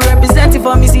representing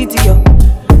for me city, yo.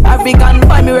 African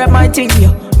boy, me rep my thing,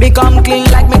 yo. Me come clean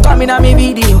like me coming on me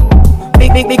video.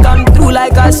 Me come through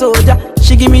like a soldier.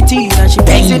 She give me tea and she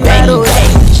pays in my road.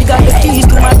 She got the keys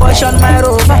to my Porsche on my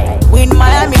Rover. We in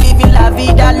Miami living la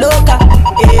vida loca.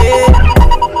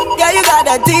 Yeah, you got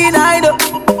the teen, I know.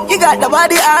 You got the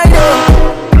body, I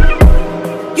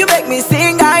know. You make me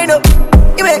sing, I know.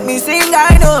 You make me sing,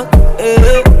 I know.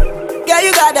 Yeah,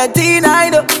 you got the teen, I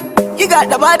know. You got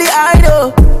the body, I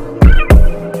know.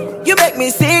 You make me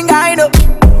sing, I know.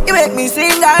 You make me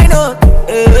sing, I know.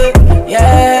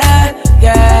 Yeah, yeah,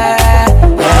 yeah,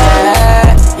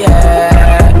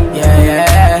 yeah,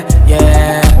 yeah,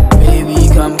 yeah. Baby,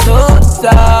 come closer.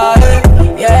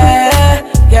 Yeah,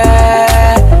 yeah,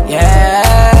 yeah,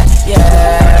 yeah,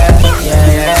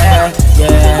 yeah,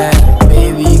 yeah.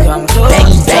 Baby, come closer.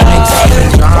 Bang,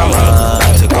 drama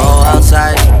to go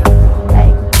outside,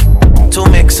 to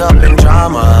mix up in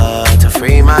drama to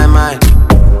free my mind.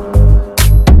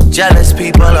 Jealous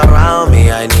people around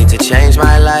me, I need to change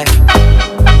my life.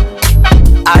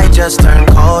 I just turned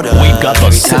colder. We've got the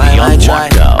city on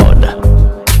lockdown.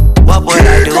 What would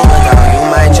I do without you,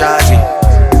 my Georgie?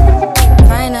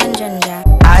 Fine and ginger.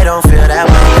 I don't feel that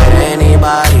way with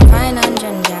anybody. Fine and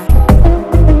ginger.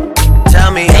 Tell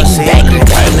me your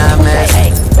secret, I'm not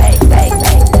messy.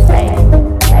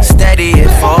 Steady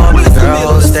it for me,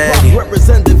 girl, steady.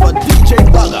 Represented for DJ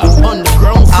Bagga on the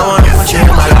ground. I wanna put you in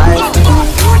my life.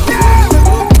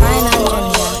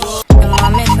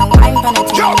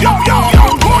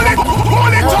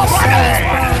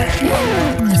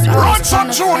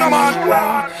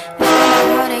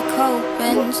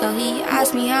 So he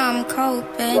asked me how I'm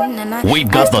coping, and I We've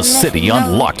got the city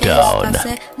on lockdown. I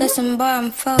said, listen, boy, I'm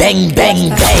focused. Bang, bang,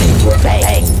 bang,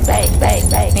 bang, bang, bang,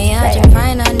 bang. Me, I drink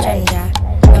fine and ginger.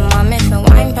 And mommy for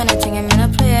wine, panicking, I'm gonna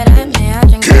play that. Me, I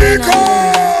drink fine and ginger.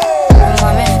 And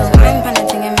mommy for wine,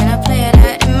 panicking, I'm gonna play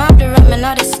that. In my rum and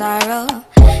all the sorrow.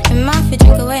 In my feet,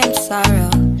 drink away my sorrow.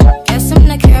 Guess I'm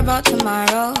not care about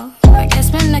tomorrow. I guess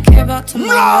I'm not care about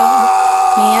tomorrow.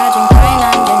 Me, I drink fine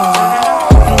and ginger.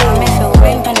 And mommy for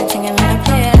wine, panicking, I'm gonna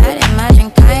play that. And I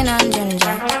drink fine and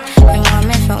ginger. And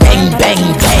mommy for wine,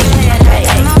 panicking, I'm gonna play that.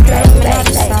 In my rum and all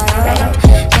the sorrow.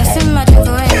 Guess I'm not drink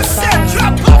away my sorrow.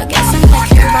 I guess I'm not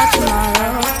care about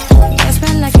tomorrow. Guess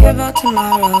I'm not care about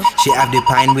tomorrow. She have the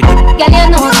pine with it. Girl, you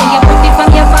know, so you put it from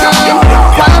your phone.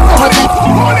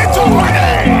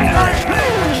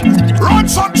 Run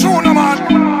some tune, man.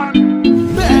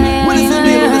 When is the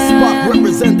name of the spot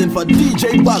representing for DJ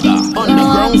Bagga on the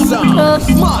ground sound? Girl,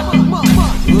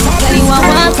 you a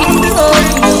walking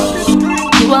trophy.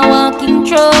 You a walking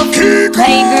trophy.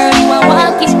 Hey girl, you a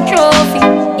walking trophy.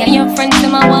 Yeah, your friends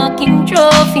them a walking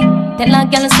trophy. Tell a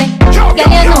girl say, girl,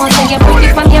 you know, so you put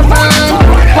it from your phone.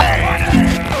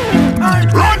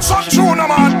 Run some tune,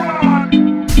 man.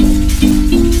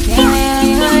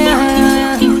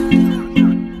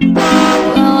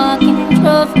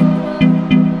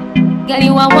 Girl,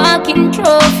 you a walking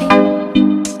trophy.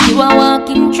 You a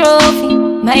walking trophy.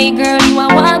 My girl, you a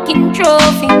walking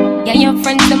trophy. Yeah, your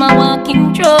friends them a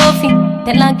walking trophy.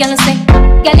 Tell a girl say,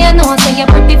 girl, you know, so you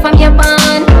pretty from your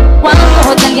band. Walk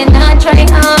out, girl, you not try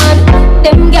hard.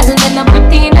 Them girls they not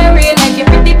pretty in a real life. You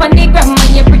pretty from the gram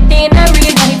and you pretty in a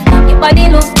real life. Your body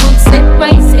looks good, set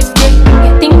right, set yeah.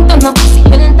 You think don't know pussy,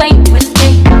 well tight, well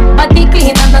yeah. Body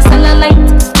clean and a cellulite.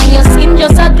 And your skin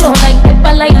just a glow like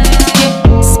pepper light. Yeah.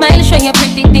 Smile, show you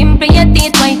pretty dimple, your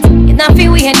teeth white. You not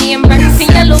feel weird, name brand, see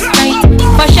you look right.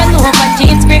 Fashion over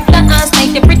jeans, grip the ass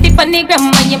like you pretty from the gram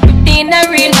and you pretty in a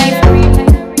real life.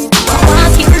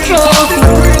 Walking trophy,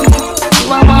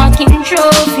 you a walking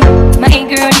trophy. My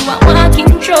girl, you a walking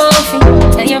trophy.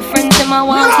 Tell your friends them a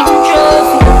walking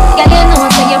trophy. Girl, you know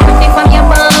so you pretty from your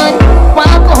band.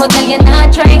 Walk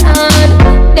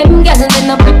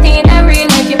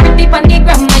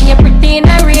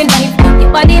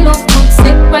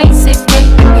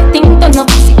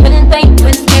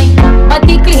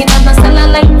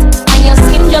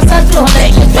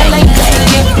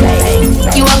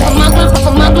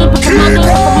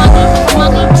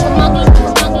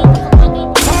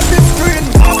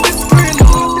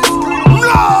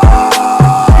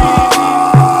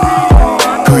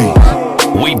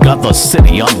got the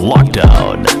city on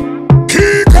lockdown.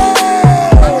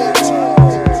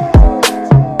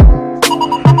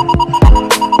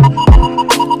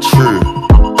 True.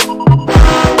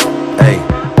 Hey,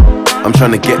 I'm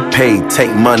trying to get paid,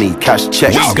 take money, cash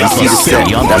checks. You see the set,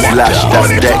 that's Lash, that's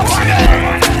Dex.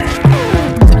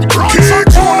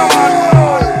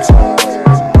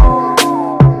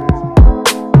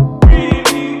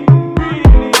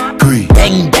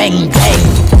 Bang, bang, bang.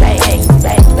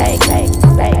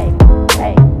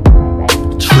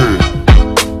 True.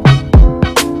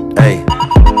 Hey,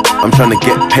 I'm trying to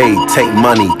get paid, take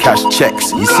money, cash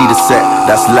checks. You see the set,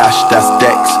 that's Lash, that's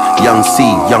Dex. Young C,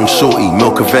 Young Shorty,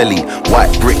 Milcavelli,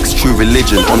 White Bricks, True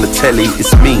Religion. On the telly,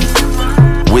 it's me.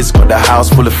 Wiz got the house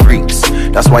full of freaks.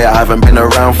 That's why I haven't been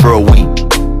around for a week.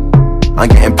 I'm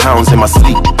getting pounds in my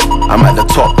sleep. I'm at the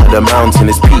top of the mountain,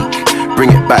 it's peak. Bring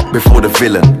it back before the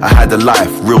villain. I had a life,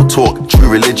 real talk, true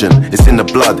religion. It's in the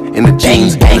blood, in the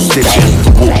genes, in the stitching.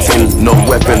 Walked in, no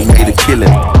weapon, made a killing.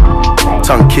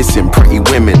 Tongue kissing, pretty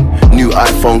women. New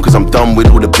iPhone cause I'm done with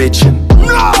all the bitching.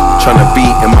 Tryna be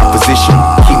in my position.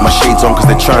 Keep my shades on cause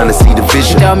they're trying to see the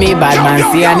vision. Tell me bad man,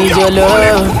 see I need your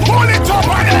love.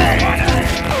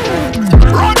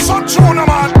 Run some tuna,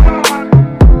 man.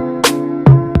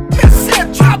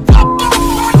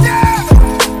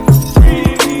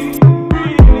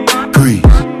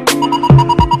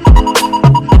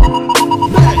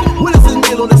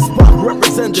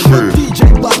 True. DJ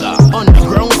Bagga,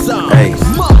 underground sound. Hey,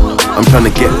 I'm trying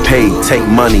to get paid, take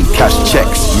money, cash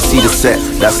checks. You see the set,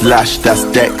 that's Lash, that's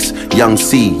Dex. Young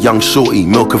C, Young Shorty,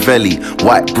 Milcavelli,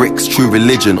 White Bricks, True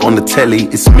Religion. On the telly,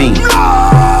 it's me.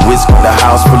 Wiz got the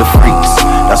house full of freaks.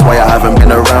 That's why I haven't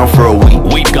been around for a week.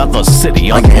 We got the city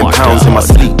on I'm getting lockdown. pounds in my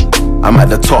sleep. I'm at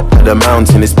the top of the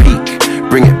mountain, it's peak.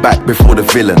 Bring it back before the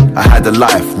villain. I had a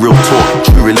life, real talk,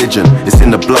 true religion. It's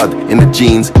in the blood, in the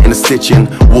genes, in the stitching.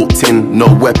 Walked in, no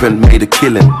weapon, made a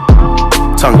killing.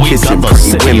 Tongue kissing,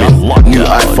 pretty women. New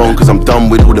iPhone cause I'm done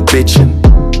with all the bitching.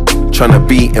 Tryna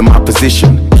be in my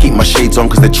position. Keep my shades on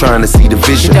cause they're trying to see the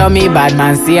vision. Tell me bad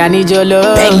man, see I need your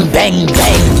love. Bang, bang,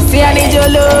 bang. See I need your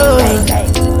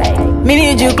love. Me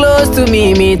need you close to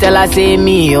me. Me tell her say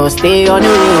me, oh stay on the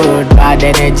road. Bad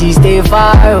energy, stay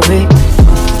far away.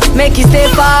 Make you stay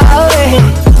far away.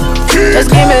 Just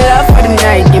give me love for the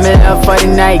night, give me love for the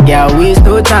night, girl, waste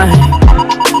no time.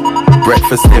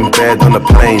 Breakfast in bed on a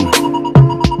plane.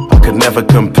 I could never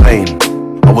complain.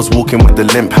 I was walking with the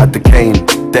limp, had the cane.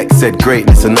 Dex said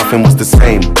greatness and nothing was the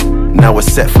same. Now we're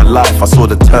set for life. I saw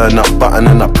the turn up button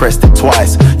and I pressed it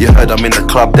twice. You heard I'm in the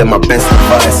club, then my best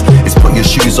advice is put your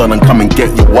shoes on and come and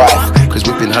get your wife. Cause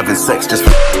we've been having sex just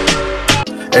for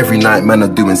every night, man, are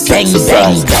doing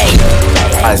sexercise.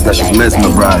 Eyes that she's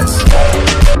mesmerized.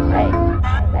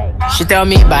 She tell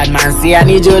me bad man, see I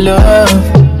need your love.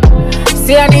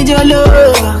 See I need your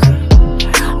love.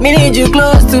 Me need you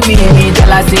close to me. Me tell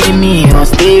her say me, oh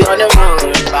stay on the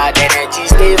road. Bad energy,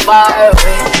 stay far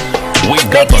away. We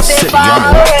got the city on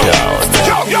lockdown.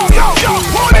 Yo,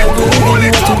 pull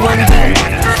it up.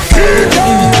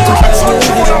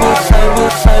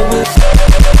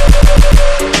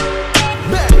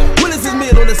 Willis is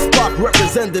made on the spot,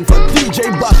 representing for DJ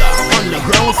Bagga,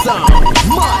 underground sound.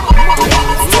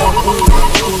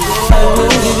 I will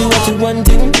give you what you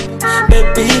wanting.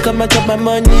 Baby, come and chop my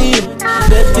money.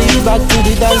 Baby, back to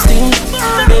the dancing.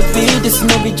 Baby, this is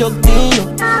no be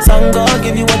joking. Sang God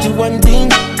give you what you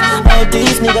wanting. All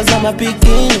these niggas I'm a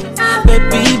picking.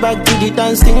 Baby, back to the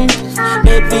dancing.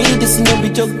 Baby, this is no be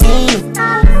joking.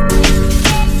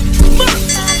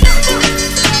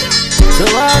 So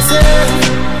I say,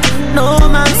 no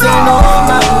man say no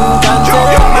man can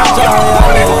take my joy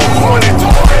away.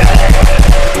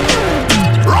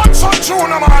 Run some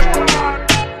tuna, man.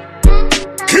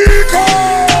 Kick out.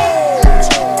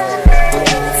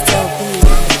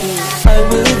 I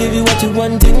will give you what you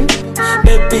wanting.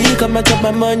 Baby, come and chop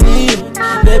my money.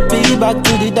 Baby, back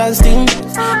to the dancing.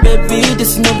 Baby, this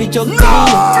is no be joking.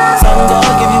 Sanga,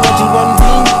 give you what you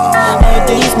wanting. All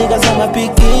these niggas I'm a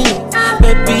picking.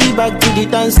 Baby, back to the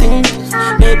dancing.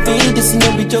 Baby, this is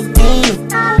no be joking.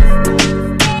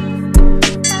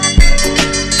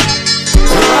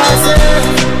 So I say,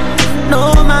 no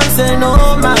man say no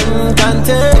man can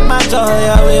take my joy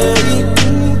away.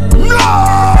 No!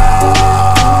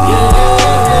 Yeah,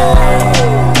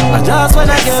 I just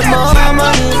wanna get more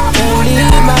money and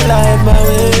live my life my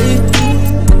way.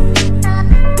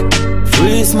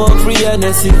 Free smoke, free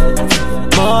energy,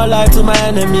 more life to my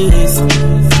enemies.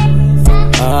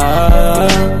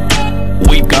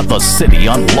 We've got the city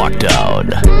on lockdown.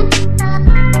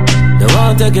 They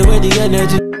won't take away the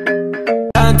energy.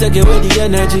 Can't take away the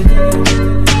energy.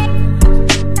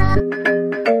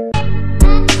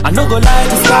 No go lie,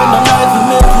 this kind of life will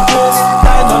make you bless.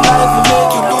 Kind of life will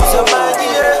make you lose your mind,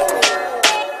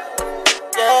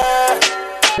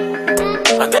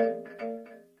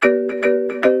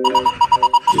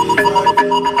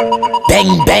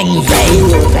 Bang, bang, bang.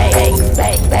 Bang,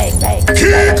 bang, bang, bang.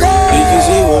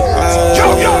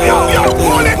 Yo,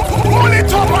 pull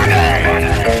it up again.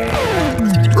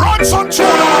 Run some tune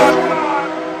on.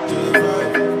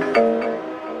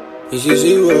 Did you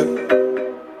see what?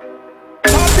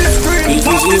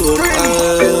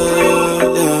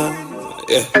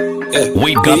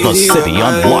 We've got the city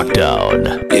on lockdown.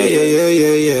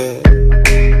 Yeah.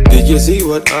 Did you see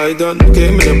what I done?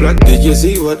 Came in the black. Did you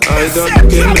see what I done?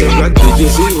 Came in the black. Did you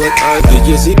see what I? Did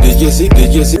you see? Did you see?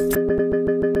 Did you see?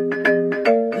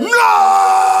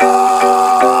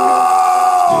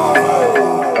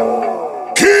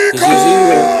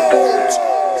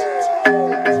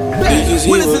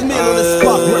 When this is made on the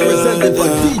spot, represented by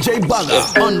DJ Bagga,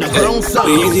 underground sound.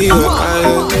 Yeah.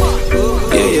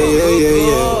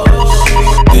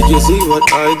 Did you see what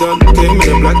I done? Came in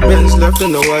the black Benz, left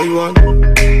in the white one.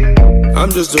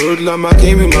 I'm just a hoodlum, I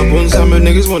came in my bones, some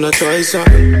niggas wanna try some.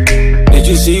 Did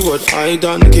you see what I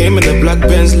done? Came in the black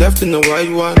Benz, left in the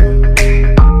white one.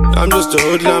 I'm just a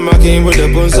hoodlum, I came with the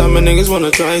bones, some niggas wanna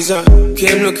try some.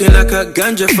 Came looking like a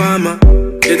ganja farmer.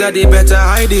 The daddy better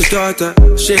hide his daughter.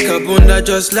 Shake her bunda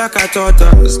just like I taught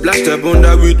her. Splash the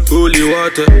bunda with holy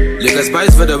water. Liquor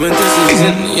spice for the winter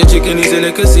season. Your chicken is a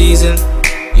liquor season.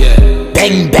 Yeah.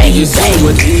 Bang, bang, you see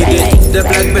what he did? The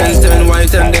black Benz turn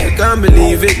white and they can't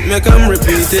believe it. Make them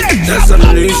repeat it. That's some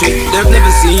new shit. They've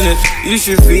never seen it. You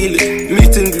should feel it.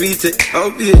 Meet and greet it. I'll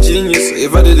be a genius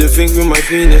if I didn't think with my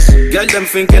penis. Get them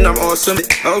thinking I'm awesome.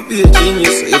 I'll be a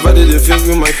genius if I didn't think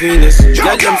with my penis.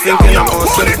 Get them thinking I'm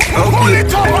awesome. I'll be a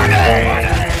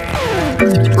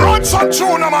Run some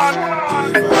tune, man.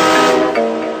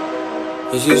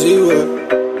 Did you see what?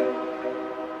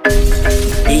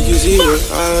 Did you see what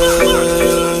I?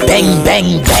 Bang, bang,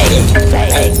 bang.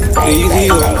 Did you see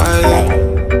what I?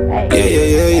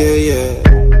 Yeah.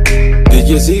 Did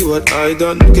you see what I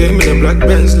done? Came in the black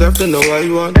Benz, left in the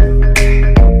white one.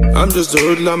 I'm just a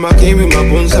hoodlum, I came in my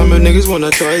bones, some niggas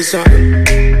wanna try some.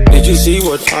 Did you see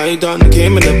what I done?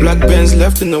 Came in the black Benz,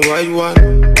 left in the white one.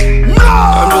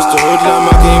 I'm just a hoodlum,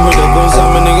 I came with the bones,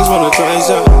 some niggas wanna try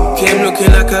some. Came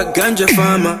looking like a ganja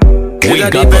farmer. We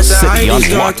got the city on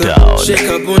lockdown. Shake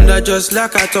her bunda just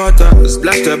like I taught her.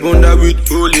 Splash the bunda with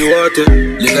holy water.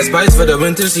 Liquor spice for the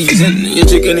winter season. Your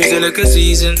chicken is a liquor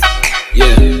season.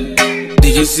 Yeah.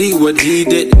 Did you see what he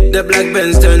did? The black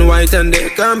Benz turn white and they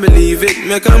can't believe it.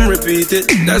 Make them repeat it.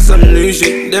 That's some new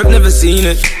shit. They've never seen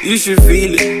it. You should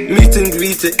feel it. Meet and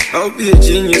greet it. I'll be a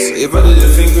genius if I didn't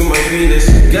think with my penis.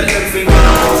 Get them thinking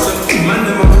I'm awesome. Man,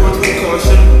 them approach with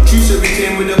caution. True say we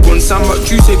came with a bun. Some but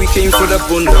true say we came for the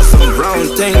bun. That's some brown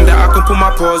thing that I can put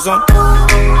my paws on.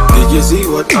 Did you see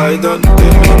what I done?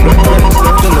 Came in the black Benz,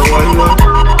 left in the white one.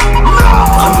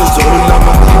 I'm just a hoodlum,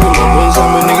 I came with my buns.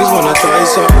 Some niggas wanna try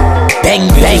some. Bang,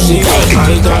 Did bang, you see what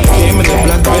I done? Came in the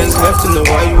black Benz, left in the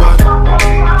white one.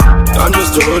 I'm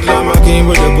just a hoodlum, I came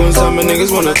with the buns. Some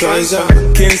niggas wanna try some.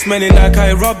 Came smelling like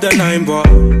I robbed a 9 bar.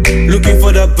 Looking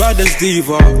for the baddest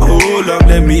diva. Hold up,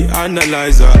 let me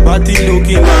analyze her. Body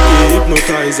looking like a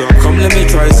hypnotizer. Come let me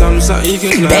try some, something you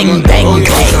can climb bang, on. bang, Oh, you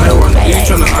bang, try one, you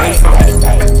tryna hide from.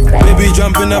 Baby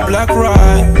jump in a black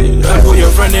ride and put your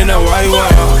friend in a white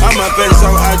one. I'm a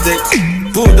pencil addict.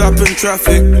 Pulled up in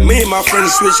traffic. Me and my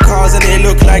friends switch cars and they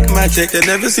look like magic. They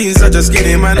never seen such a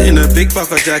skinny man in a big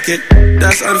puffer jacket.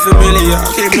 That's unfamiliar.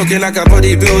 Came looking like a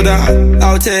bodybuilder.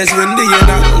 Out here it's windy and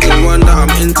I don't wonder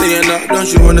I'm into you now. Don't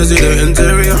you wanna see the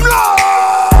interior?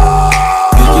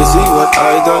 Did you see what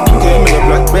I done? Came in the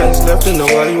black Benz, left in the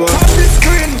white one.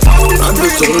 I'm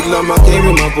just a hoodlum, I came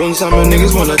with my bones. Some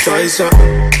niggas wanna try some.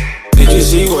 Did you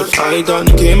see what I done?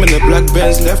 Came in the black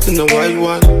Benz, left in the white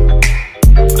one.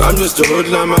 I'm just a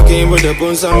hoodlum, I came with the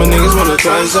bones. Some niggas wanna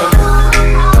try some.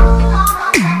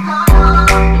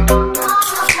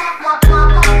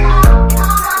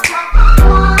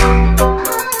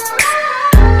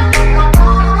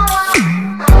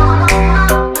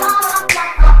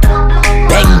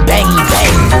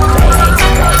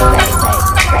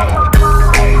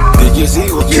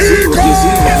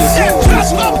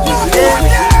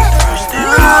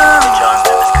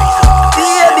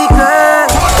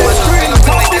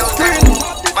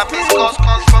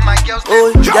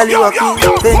 Girl, you a queen,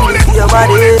 then you see your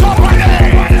body.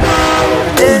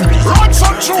 Run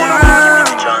some tune, man.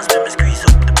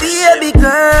 Baby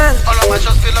girl. All of my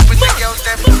shots fill up with the girls,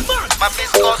 them. My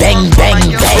face goes bang,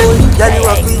 bang, bang. Girl, you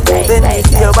a queen, then you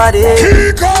see your body.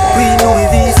 Queen Louis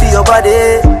V, see your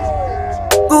body.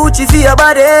 Gucci for your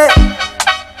body.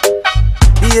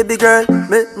 Baby girl,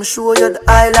 make me show you the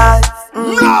high life.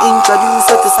 Introduce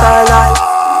you to star life.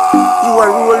 You are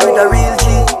roll with a real G,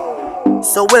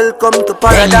 so welcome to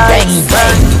paradise.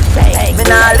 Me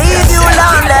nah leave you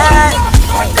lonely.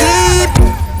 Keep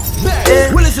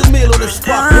Willis is meal on the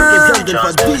spot, representing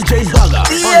for DJ Bagga.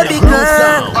 Baby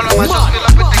girl,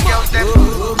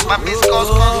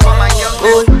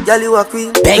 oh, girl you a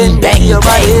queen. Bang bang your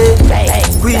body.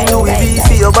 Queen Louis V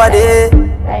for your body.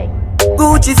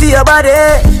 Gucci for your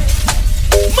body.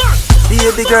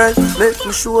 Baby girl, make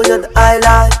me show you the high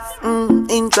life.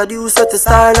 Introduce you to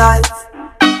star life.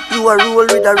 You are roll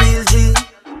with a real G,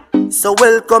 so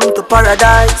welcome to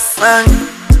paradise.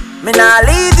 Me nah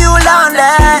leave you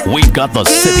lonely. We got the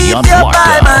city on Keep you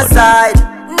by my lockdown. side.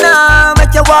 Nah,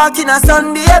 make you walk in a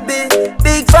sun, baby.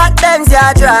 Big fat Benz,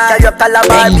 ya drive. Carry up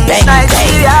Calabar Beach,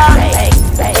 Nigeria.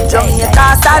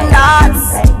 Jamaica standards.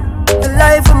 The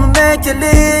life I'ma make you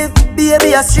live,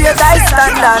 baby, a straight high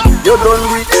standard. You done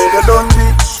rich,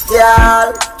 girl.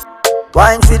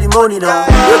 Wine for the money now.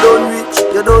 You done rich,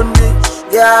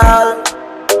 girl.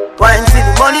 Wine for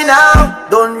the money now.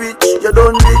 Done rich,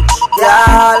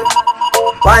 girl.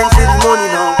 Wine for the money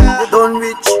now. You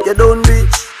done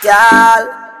rich, girl.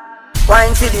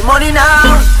 Wine for the money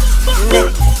now.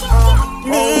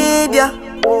 Need ya,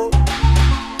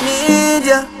 need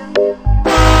ya,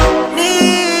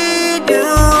 need you,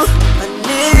 I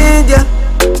need ya,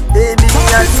 baby,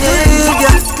 I need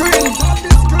ya,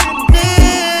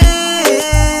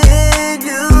 need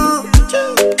you.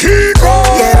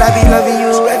 Girl, I be loving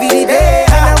you every day,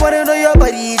 and I wanna know your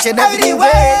body each and every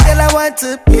way. Girl, I want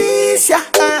to please ya,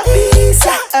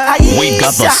 We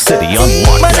got the city on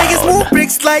my niggas move lockdown.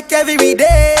 bricks like every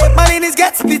day. My niggas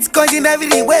get split coins in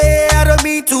every way. I don't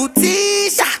mean to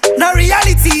tease ya. No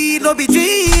reality, no be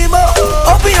dream.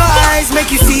 Open your eyes,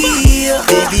 make you feel.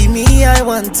 Baby, me, I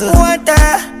want to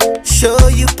show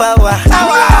you power.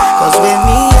 Cause when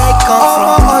me, I come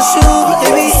from Oshu,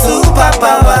 give me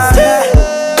superpowers.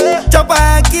 Chop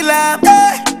and killer,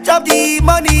 chop the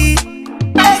money.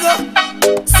 Ego,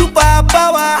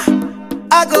 superpower.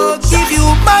 I go give you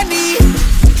money.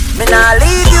 Me nah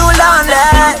leave you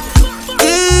lonely.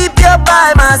 Keep you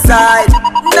by my side.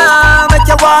 Nah, make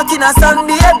you walk in a sun,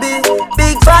 baby.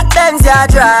 Big fat Benz, ya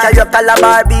drive. Carry up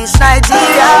Calabar Beach,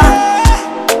 Nigeria.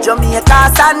 Jamaica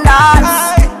standards.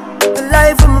 The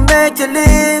life I'ma make you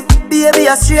live, baby,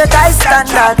 a straight high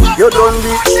standard. You done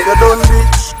rich,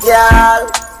 girl.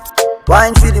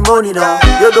 Wine for the money now.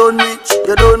 You done rich,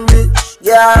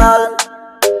 girl.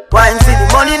 Wine for the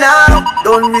money now.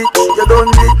 Done rich,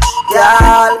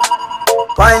 girl.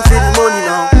 Wine for the money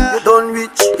now. You done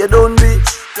rich,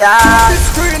 girl.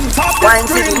 Wine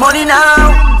for the money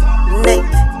now. Nick.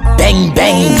 Bang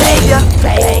bang bang.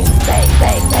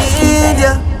 Need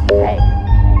ya.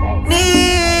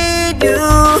 Need you.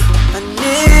 I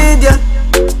need ya.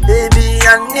 Baby, I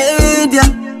need ya.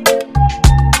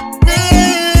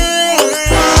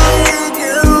 Need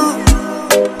you.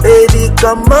 Baby,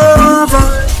 come over.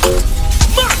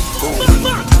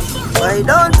 Why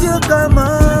don't you come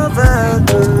over,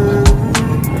 girl?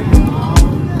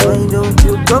 Why don't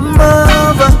you come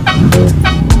over?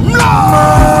 Come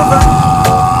over.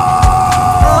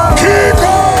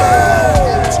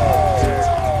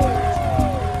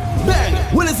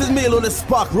 Bang! Willis is meal on the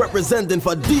spot, representing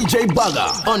for DJ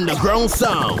Bagga. Underground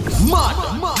sound. Mud.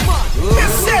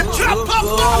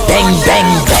 Bang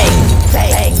bang bang.